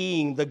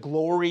seeing the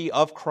glory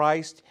of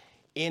Christ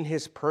in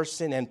his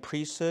person and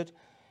priesthood,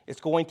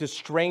 it's going to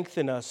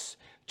strengthen us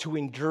to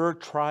endure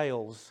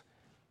trials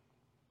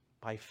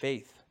by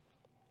faith.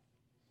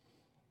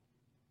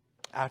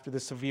 After the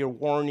severe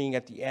warning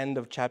at the end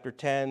of chapter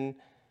 10,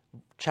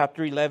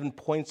 chapter 11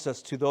 points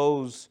us to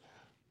those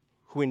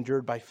who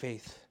endured by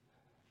faith,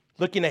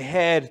 looking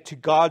ahead to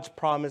God's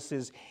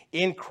promises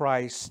in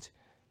Christ,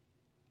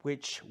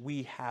 which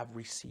we have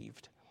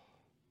received.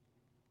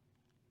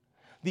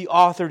 The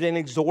author then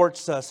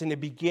exhorts us in the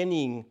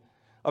beginning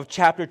of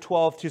chapter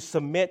 12 to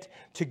submit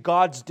to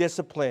God's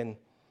discipline,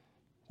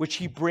 which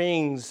he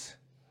brings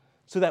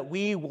so that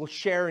we will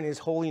share in his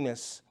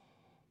holiness.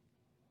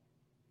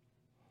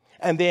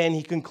 And then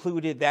he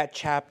concluded that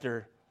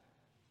chapter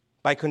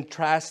by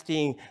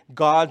contrasting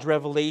God's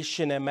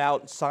revelation at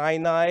Mount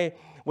Sinai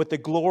with the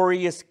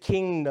glorious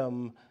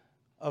kingdom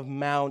of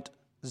Mount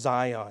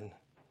Zion,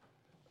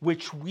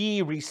 which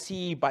we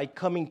receive by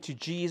coming to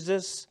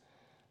Jesus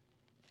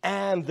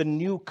and the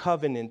new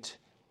covenant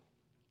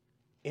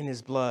in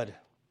his blood.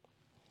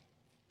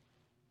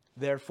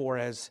 Therefore,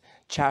 as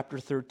chapter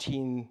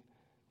 13,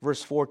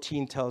 verse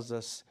 14 tells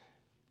us,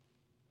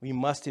 we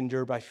must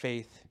endure by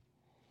faith,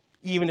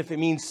 even if it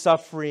means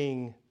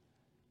suffering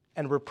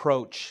and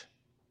reproach,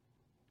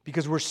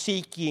 because we're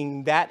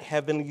seeking that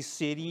heavenly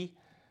city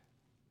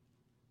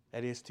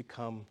that is to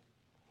come.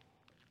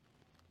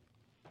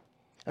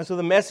 And so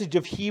the message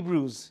of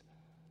Hebrews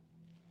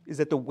is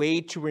that the way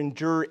to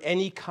endure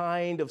any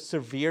kind of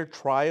severe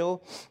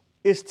trial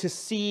is to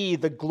see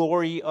the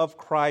glory of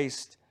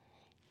Christ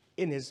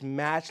in his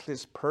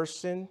matchless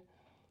person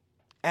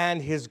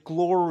and his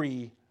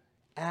glory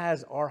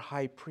as our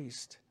high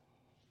priest.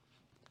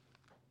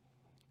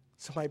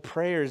 So my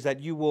prayer is that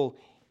you will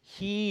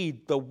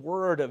heed the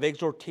word of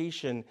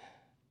exhortation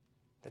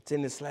that's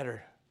in this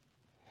letter.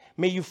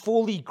 May you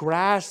fully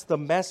grasp the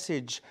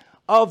message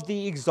of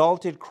the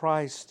exalted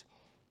Christ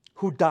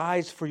who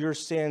dies for your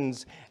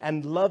sins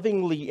and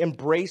lovingly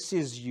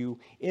embraces you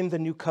in the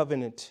new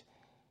covenant.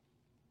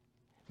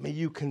 May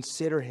you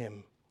consider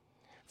him,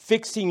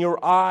 fixing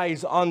your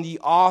eyes on the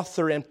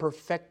author and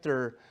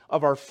perfecter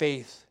of our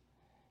faith.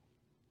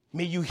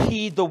 May you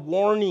heed the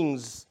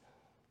warnings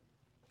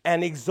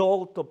and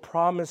exalt the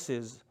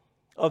promises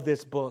of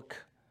this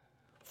book,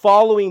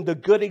 following the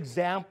good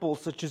examples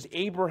such as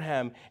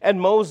Abraham and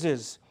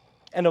Moses,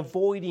 and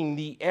avoiding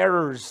the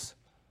errors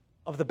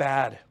of the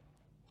bad.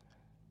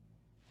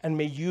 And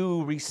may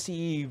you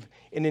receive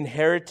an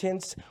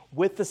inheritance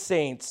with the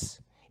saints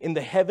in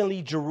the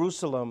heavenly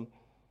Jerusalem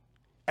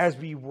as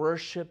we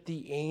worship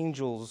the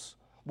angels,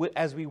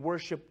 as we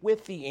worship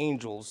with the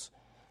angels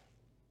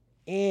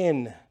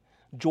in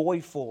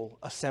joyful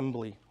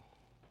assembly.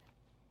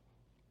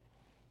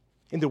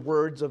 In the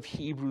words of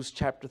Hebrews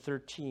chapter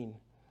 13,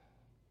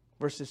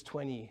 verses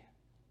 20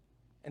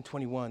 and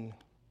 21.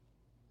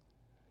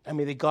 And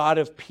may the God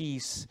of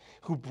peace,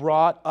 who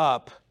brought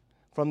up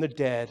from the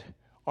dead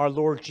our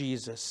Lord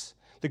Jesus,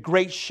 the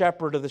great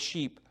shepherd of the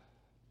sheep,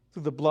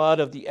 through the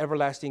blood of the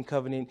everlasting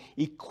covenant,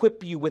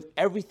 equip you with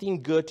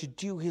everything good to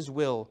do his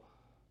will,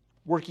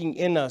 working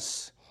in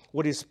us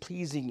what is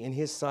pleasing in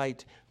his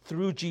sight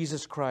through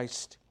Jesus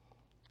Christ,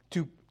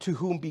 to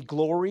whom be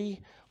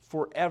glory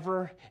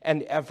forever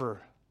and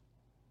ever.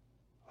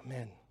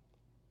 Amen.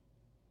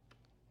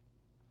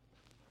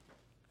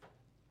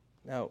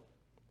 Now,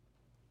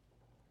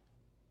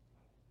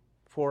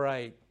 before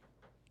I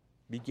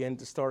begin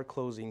to start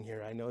closing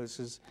here, I know this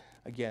is,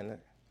 again, a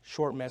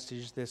short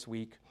message this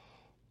week.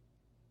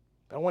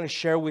 I want to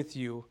share with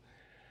you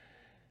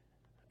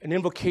an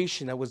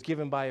invocation that was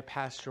given by a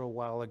pastor a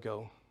while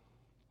ago.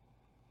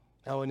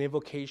 Now, an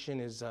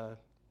invocation is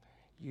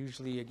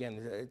usually, again,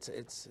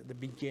 it's the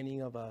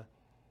beginning of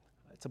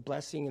it's a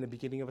blessing in the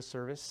beginning of a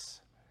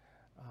service,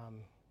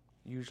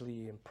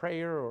 usually in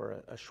prayer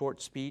or a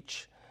short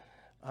speech.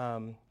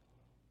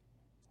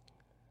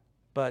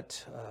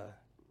 But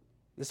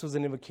this was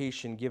an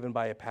invocation given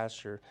by a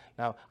pastor.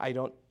 Now, I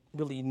don't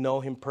really know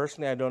him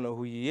personally. I don't know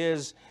who he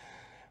is.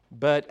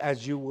 But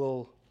as you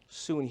will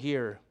soon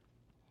hear,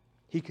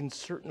 he can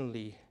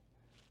certainly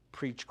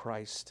preach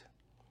Christ.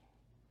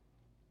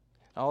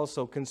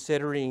 Also,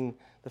 considering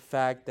the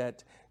fact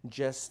that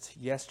just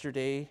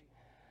yesterday,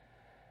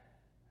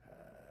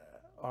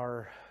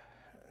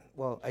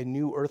 a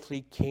new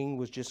earthly king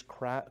was just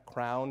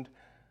crowned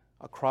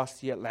across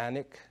the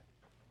Atlantic.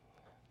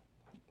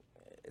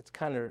 It's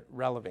kind of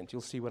relevant.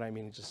 You'll see what I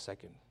mean in just a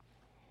second.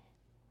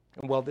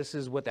 And well, this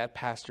is what that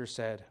pastor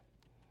said.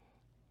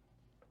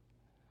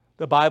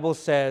 The Bible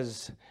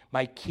says,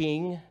 my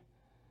king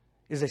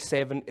is a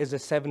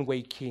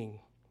seven-way king.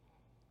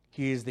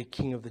 He is the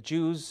king of the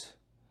Jews.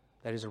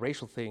 That is a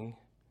racial thing.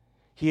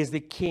 He is the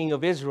king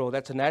of Israel.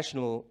 That's a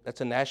national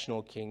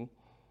king.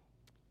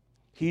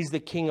 He's the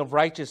king of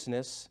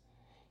righteousness.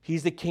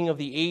 He's the king of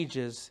the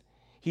ages.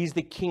 He's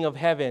the king of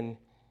heaven.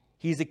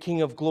 He's the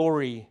king of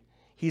glory.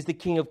 He's the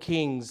king of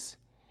kings.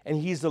 And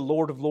he's the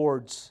Lord of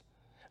lords.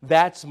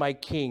 That's my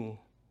king.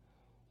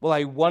 Well,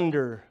 I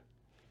wonder,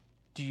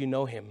 do you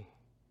know him?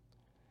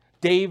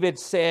 David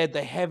said,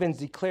 the heavens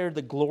declare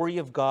the glory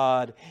of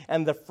God,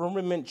 and the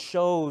firmament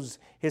shows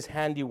his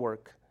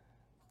handiwork.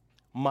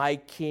 My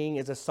king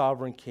is a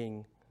sovereign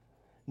king.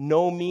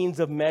 No means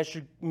of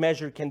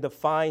measure can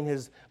define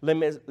his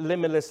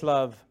limitless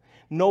love.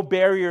 No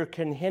barrier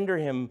can hinder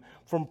him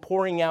from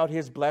pouring out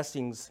his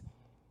blessings.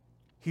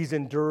 He's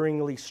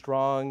enduringly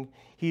strong.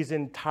 He's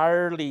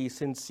entirely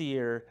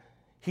sincere.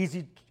 He's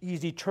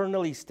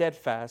eternally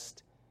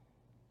steadfast.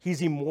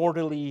 He's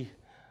immortally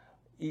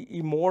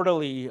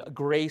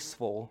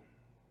graceful.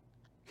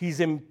 He's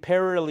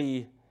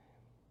imperially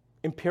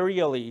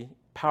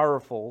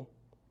powerful.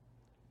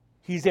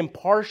 He's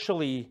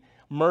impartially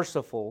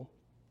merciful.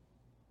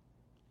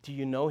 Do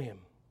you know him?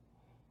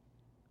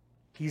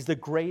 He's the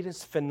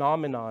greatest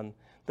phenomenon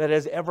that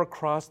has ever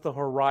crossed the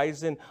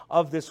horizon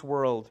of this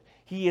world.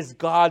 He is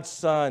God's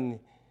Son.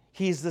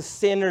 He's the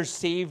sinner's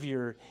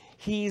Savior.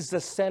 He's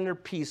the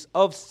centerpiece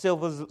of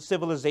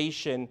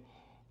civilization.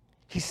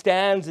 He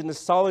stands in the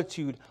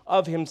solitude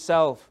of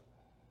himself.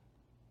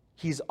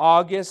 He's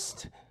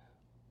august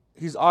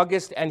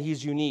and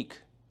he's unique.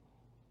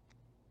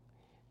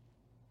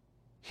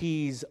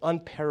 He's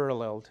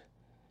unparalleled.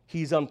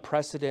 He's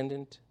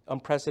unprecedented.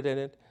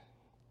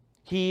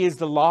 He is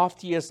the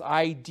loftiest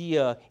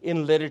idea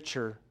in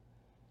literature.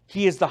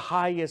 He is the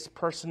highest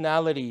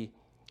personality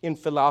in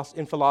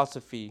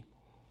philosophy.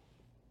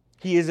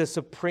 He is a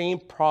supreme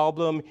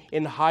problem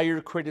in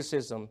higher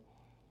criticism.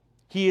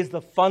 He is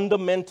the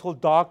fundamental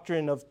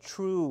doctrine of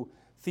true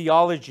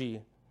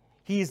theology.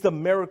 He is the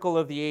miracle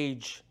of the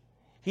age.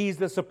 He is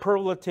the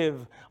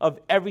superlative of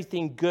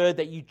everything good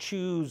that you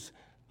choose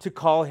to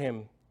call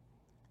him.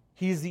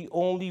 He's the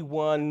only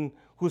one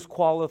who's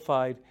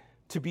qualified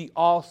to be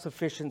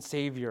all-sufficient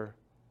Savior.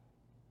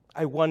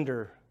 I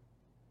wonder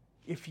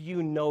if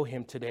you know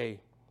him today.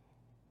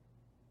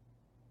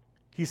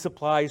 He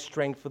supplies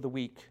strength for the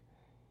weak.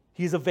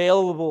 He's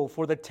available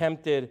for the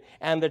tempted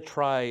and the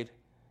tried.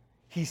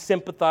 He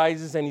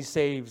sympathizes and he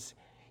saves.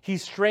 He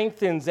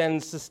strengthens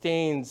and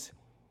sustains.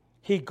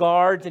 He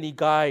guards and he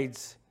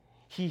guides.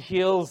 He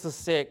heals the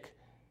sick.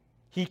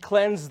 He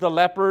cleanses the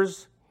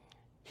lepers.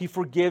 He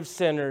forgives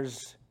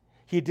sinners.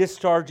 He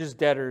discharges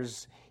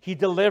debtors. He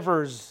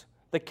delivers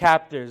the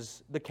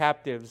captives.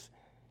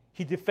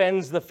 He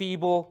defends the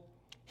feeble.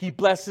 He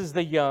blesses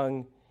the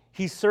young.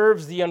 He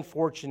serves the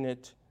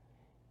unfortunate.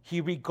 He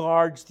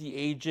regards the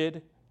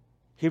aged.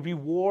 He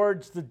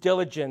rewards the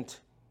diligent.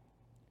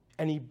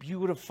 And he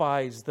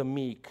beautifies the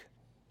meek.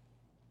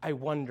 I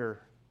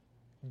wonder,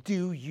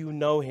 do you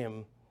know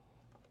him?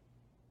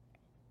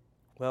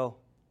 Well,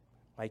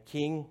 my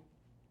King,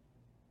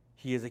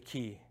 he is a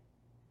key.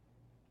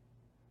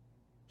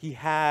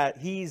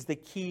 He's the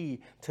key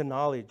to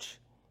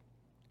knowledge.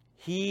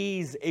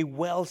 He's a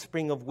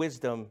wellspring of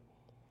wisdom.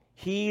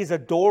 He's a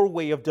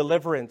doorway of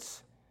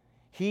deliverance.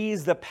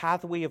 He's the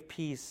pathway of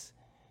peace.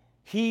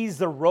 He's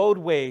the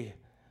roadway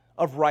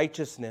of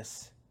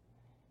righteousness.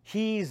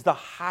 He's the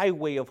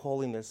highway of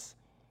holiness.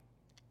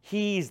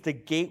 He's the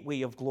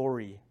gateway of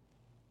glory.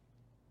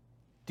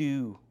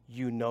 Do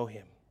you know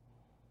him?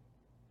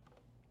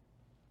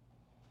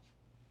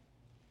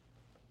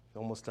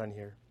 Almost done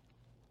here.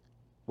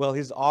 Well,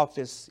 his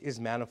office is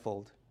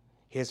manifold.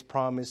 His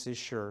promise is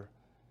sure.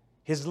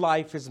 His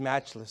life is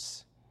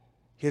matchless.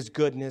 His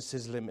goodness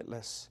is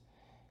limitless.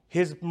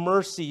 His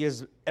mercy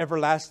is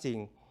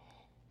everlasting.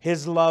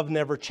 His love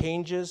never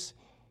changes.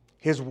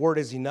 His word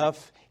is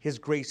enough. His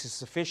grace is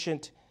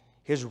sufficient.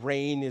 His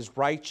reign is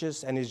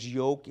righteous, and his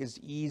yoke is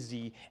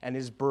easy, and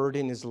his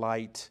burden is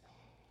light.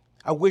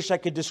 I wish I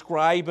could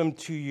describe him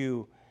to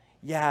you.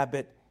 Yeah,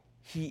 but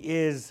he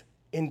is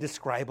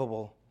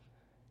indescribable.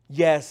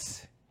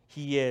 Yes,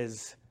 he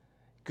is.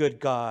 Good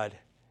God,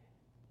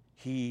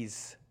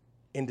 he's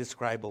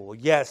indescribable.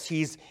 Yes,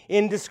 he's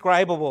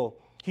indescribable.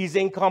 He's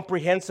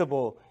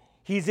incomprehensible.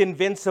 He's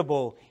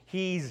invincible.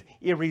 He's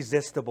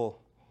irresistible.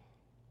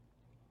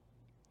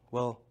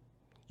 Well,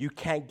 you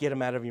can't get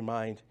him out of your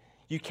mind.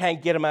 You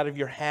can't get him out of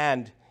your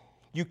hand.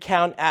 You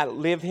can't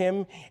outlive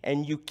him,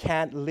 and you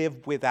can't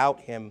live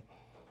without him.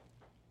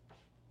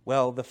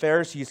 Well, the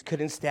Pharisees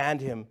couldn't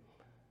stand him,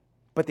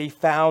 but they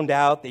found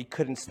out they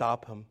couldn't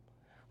stop him.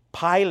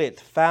 Pilate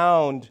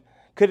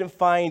couldn't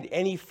find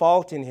any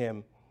fault in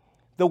him.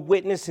 The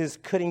witnesses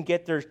couldn't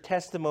get their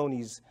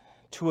testimonies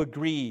to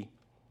agree.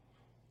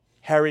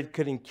 Herod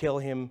couldn't kill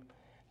him.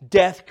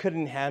 Death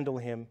couldn't handle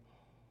him.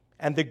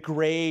 And the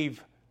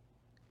grave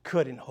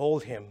couldn't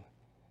hold him.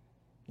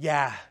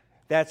 Yeah,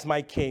 that's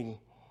my King.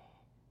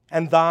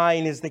 And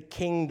thine is the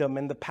kingdom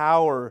and the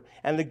power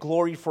and the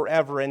glory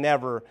forever and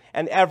ever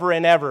and ever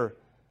and ever.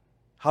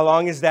 How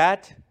long is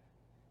that?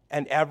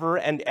 And ever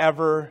and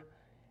ever.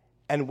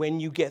 And when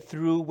you get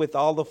through with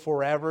all the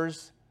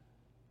forevers,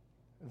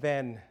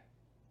 then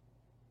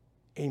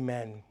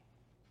amen.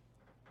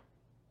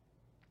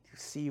 Do you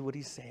see what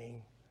he's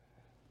saying?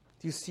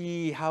 Do you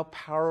see how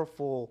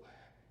powerful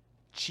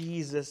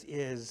Jesus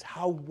is?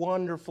 How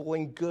wonderful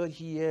and good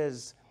he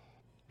is?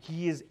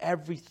 He is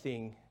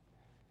everything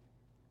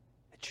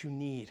that you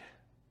need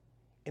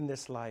in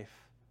this life.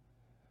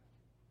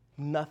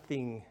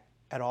 Nothing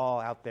at all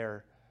out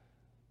there.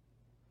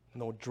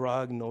 No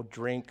drug, no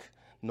drink,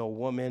 no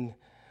woman,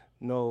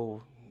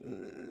 no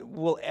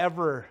will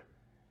ever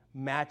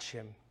match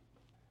him.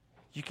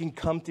 You can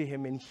come to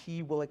him and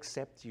he will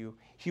accept you.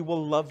 He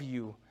will love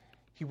you.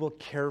 He will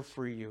care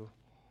for you.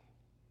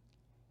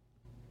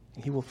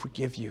 And he will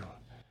forgive you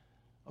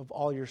of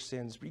all your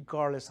sins,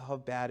 regardless of how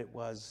bad it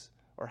was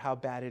or how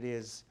bad it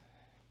is.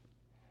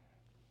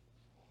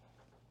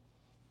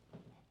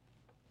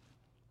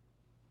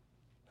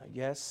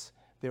 Yes,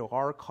 there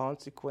are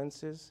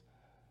consequences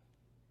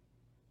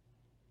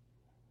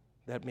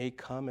that may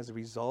come as a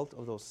result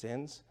of those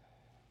sins.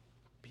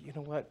 But you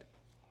know what?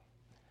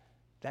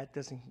 That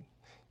doesn't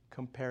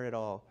compare at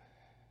all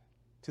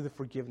to the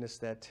forgiveness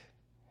that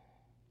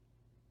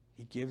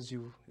he gives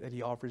you, that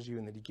he offers you,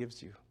 and that he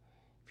gives you,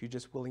 if you're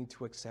just willing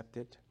to accept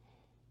it.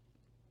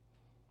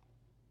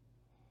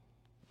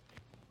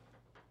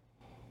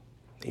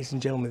 Ladies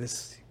and gentlemen,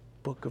 this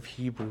book of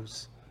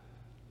Hebrews,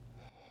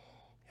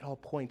 it all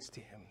points to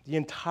him. The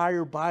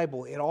entire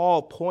Bible, it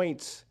all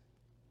points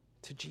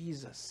to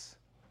Jesus.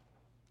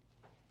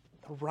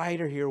 The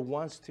writer here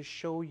wants to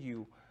show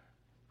you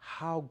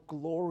how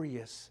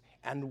glorious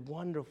and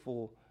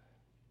wonderful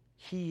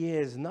he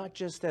is, not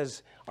just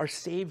as our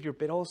Savior,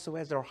 but also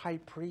as our high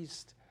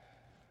priest.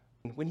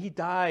 When he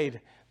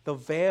died, the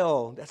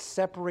veil that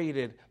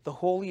separated the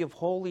Holy of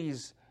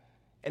Holies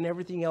and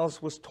everything else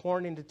was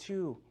torn into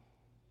two.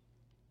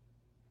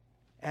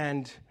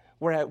 And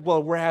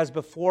whereas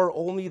before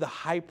only the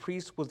high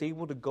priest was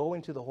able to go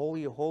into the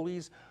Holy of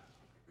Holies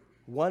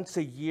once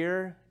a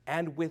year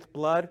and with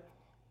blood,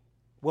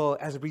 well,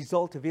 as a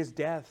result of his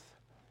death,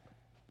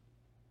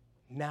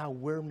 now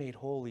we're made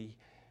holy,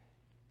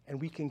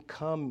 and we can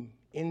come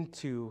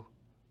into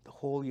the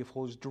Holy of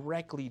Holies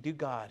directly to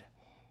God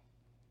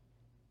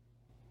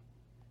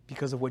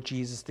because of what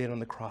Jesus did on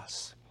the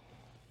cross.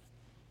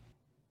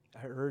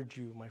 I urge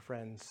you, my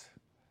friends,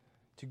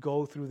 to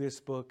go through this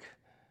book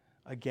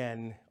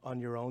again on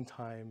your own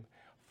time.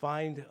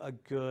 Find a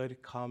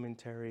good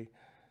commentary.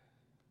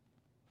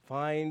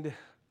 Find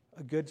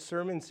a good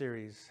sermon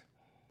series.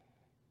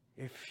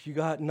 If you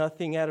got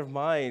nothing out of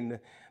mine,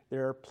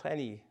 there are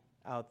plenty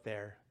out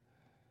there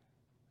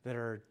that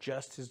are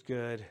just as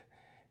good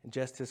and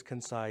just as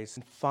concise.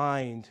 And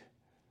find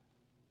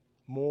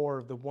more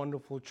of the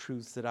wonderful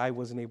truths that I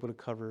wasn't able to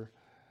cover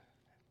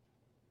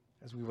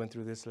as we went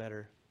through this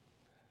letter.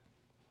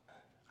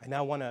 I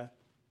now want to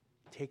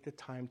take the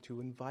time to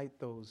invite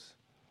those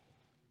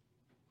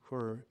who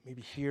are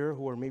maybe here,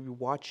 who are maybe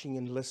watching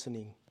and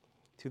listening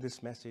to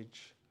this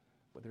message,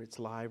 whether it's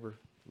live or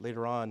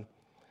later on.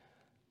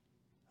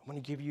 I want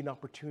to give you an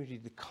opportunity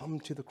to come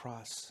to the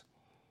cross,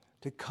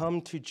 to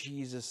come to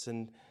Jesus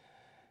and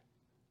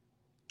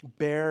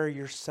bear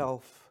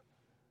yourself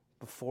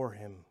before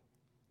him.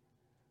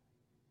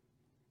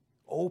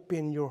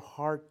 Open your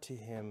heart to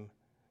him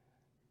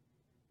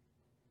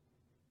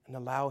and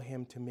allow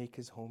him to make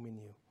his home in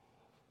you,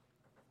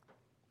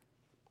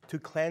 to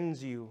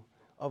cleanse you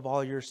of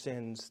all your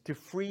sins, to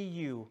free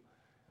you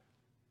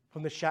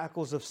from the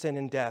shackles of sin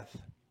and death.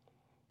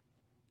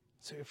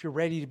 So if you're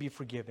ready to be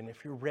forgiven,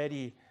 if you're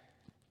ready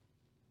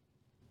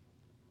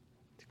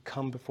to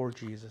come before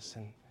Jesus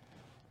and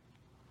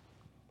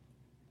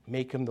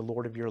make him the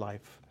Lord of your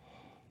life,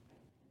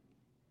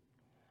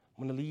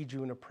 I'm going to lead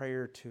you in a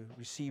prayer to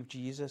receive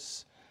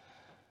Jesus,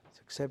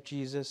 to accept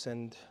Jesus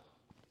and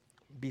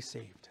be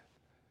saved.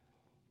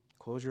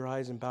 Close your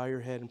eyes and bow your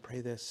head and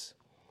pray this.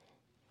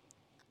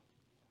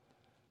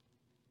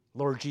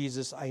 Lord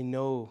Jesus, I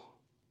know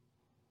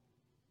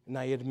and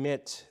I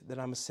admit that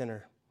I'm a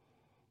sinner.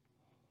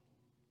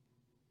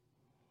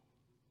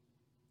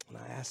 And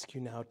I ask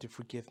you now to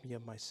forgive me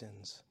of my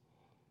sins.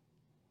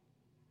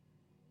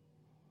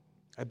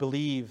 I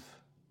believe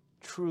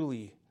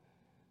truly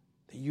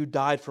that you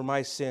died for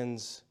my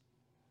sins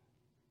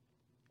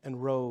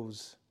and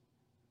rose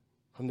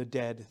from the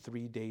dead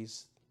 3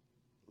 days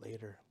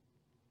later.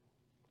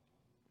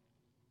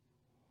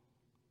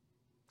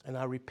 And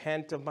I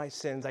repent of my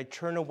sins. I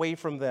turn away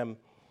from them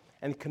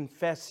and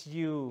confess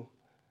you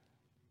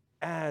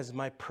as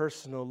my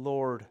personal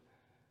Lord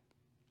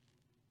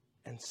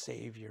and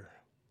Savior.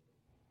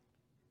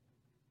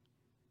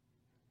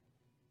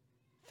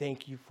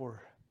 Thank you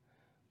for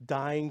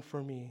dying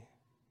for me.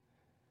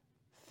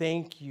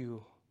 Thank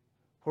you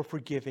for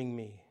forgiving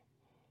me.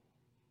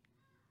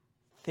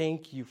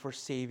 Thank you for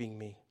saving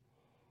me.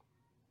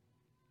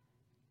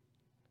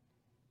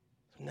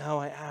 Now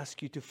I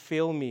ask you to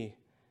fill me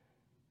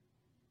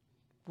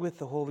with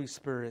the Holy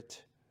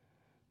Spirit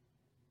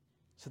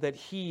so that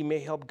he may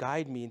help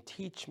guide me and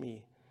teach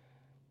me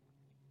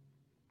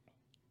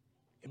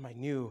in my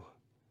new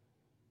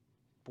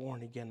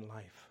born-again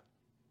life.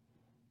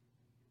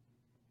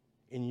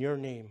 In your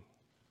name,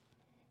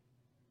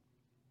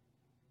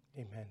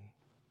 amen.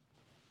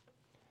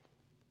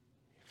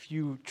 If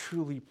you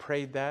truly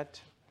prayed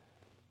that,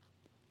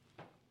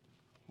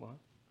 well,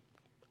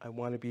 I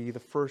want to be the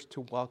first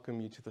to welcome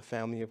you to the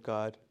family of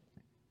God.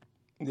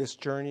 This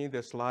journey,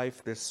 this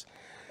life, this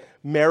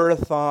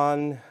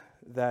marathon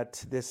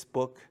that this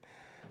book,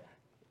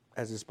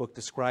 as this book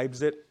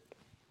describes it,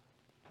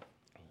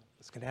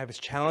 it's going to have its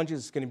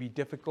challenges. It's going to be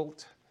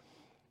difficult.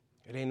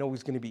 It ain't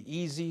always going to be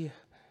easy.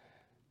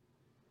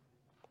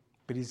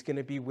 But he's going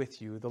to be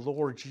with you. The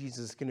Lord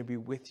Jesus is going to be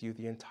with you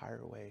the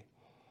entire way.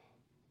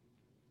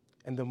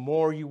 And the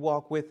more you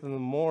walk with him, the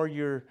more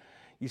you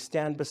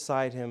stand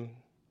beside him,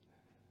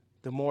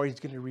 the more he's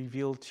going to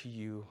reveal to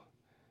you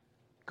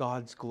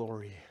God's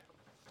glory,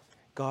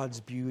 God's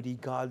beauty,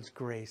 God's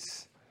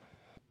grace.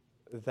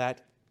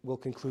 That will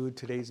conclude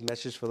today's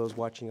message for those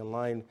watching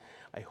online.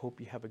 I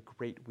hope you have a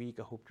great week.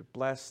 I hope you're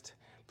blessed.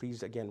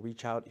 Please, again,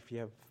 reach out if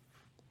you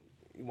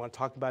want to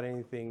talk about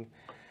anything.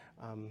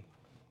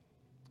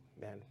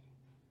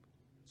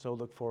 So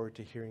look forward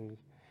to hearing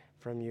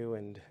from you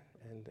and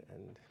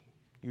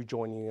you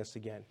joining us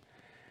again.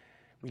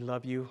 We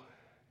love you.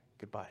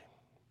 Goodbye.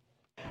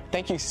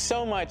 Thank you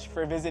so much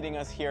for visiting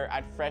us here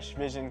at Fresh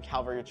Vision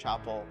Calvary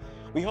Chapel.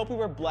 We hope we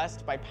were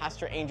blessed by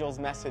Pastor Angel's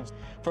message.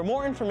 For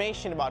more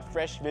information about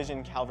Fresh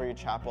Vision Calvary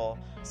Chapel,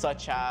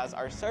 such as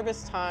our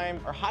service time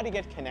or how to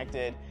get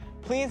connected,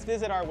 please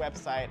visit our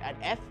website at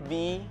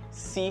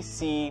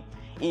fvccelp.com.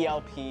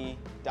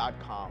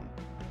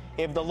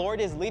 If the Lord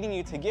is leading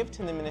you to give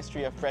to the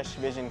ministry of Fresh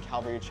Vision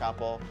Calvary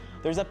Chapel,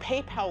 there's a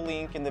PayPal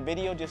link in the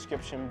video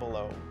description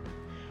below.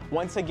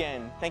 Once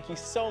again, thank you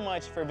so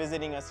much for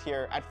visiting us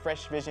here at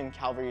Fresh Vision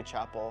Calvary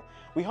Chapel.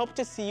 We hope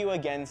to see you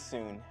again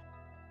soon.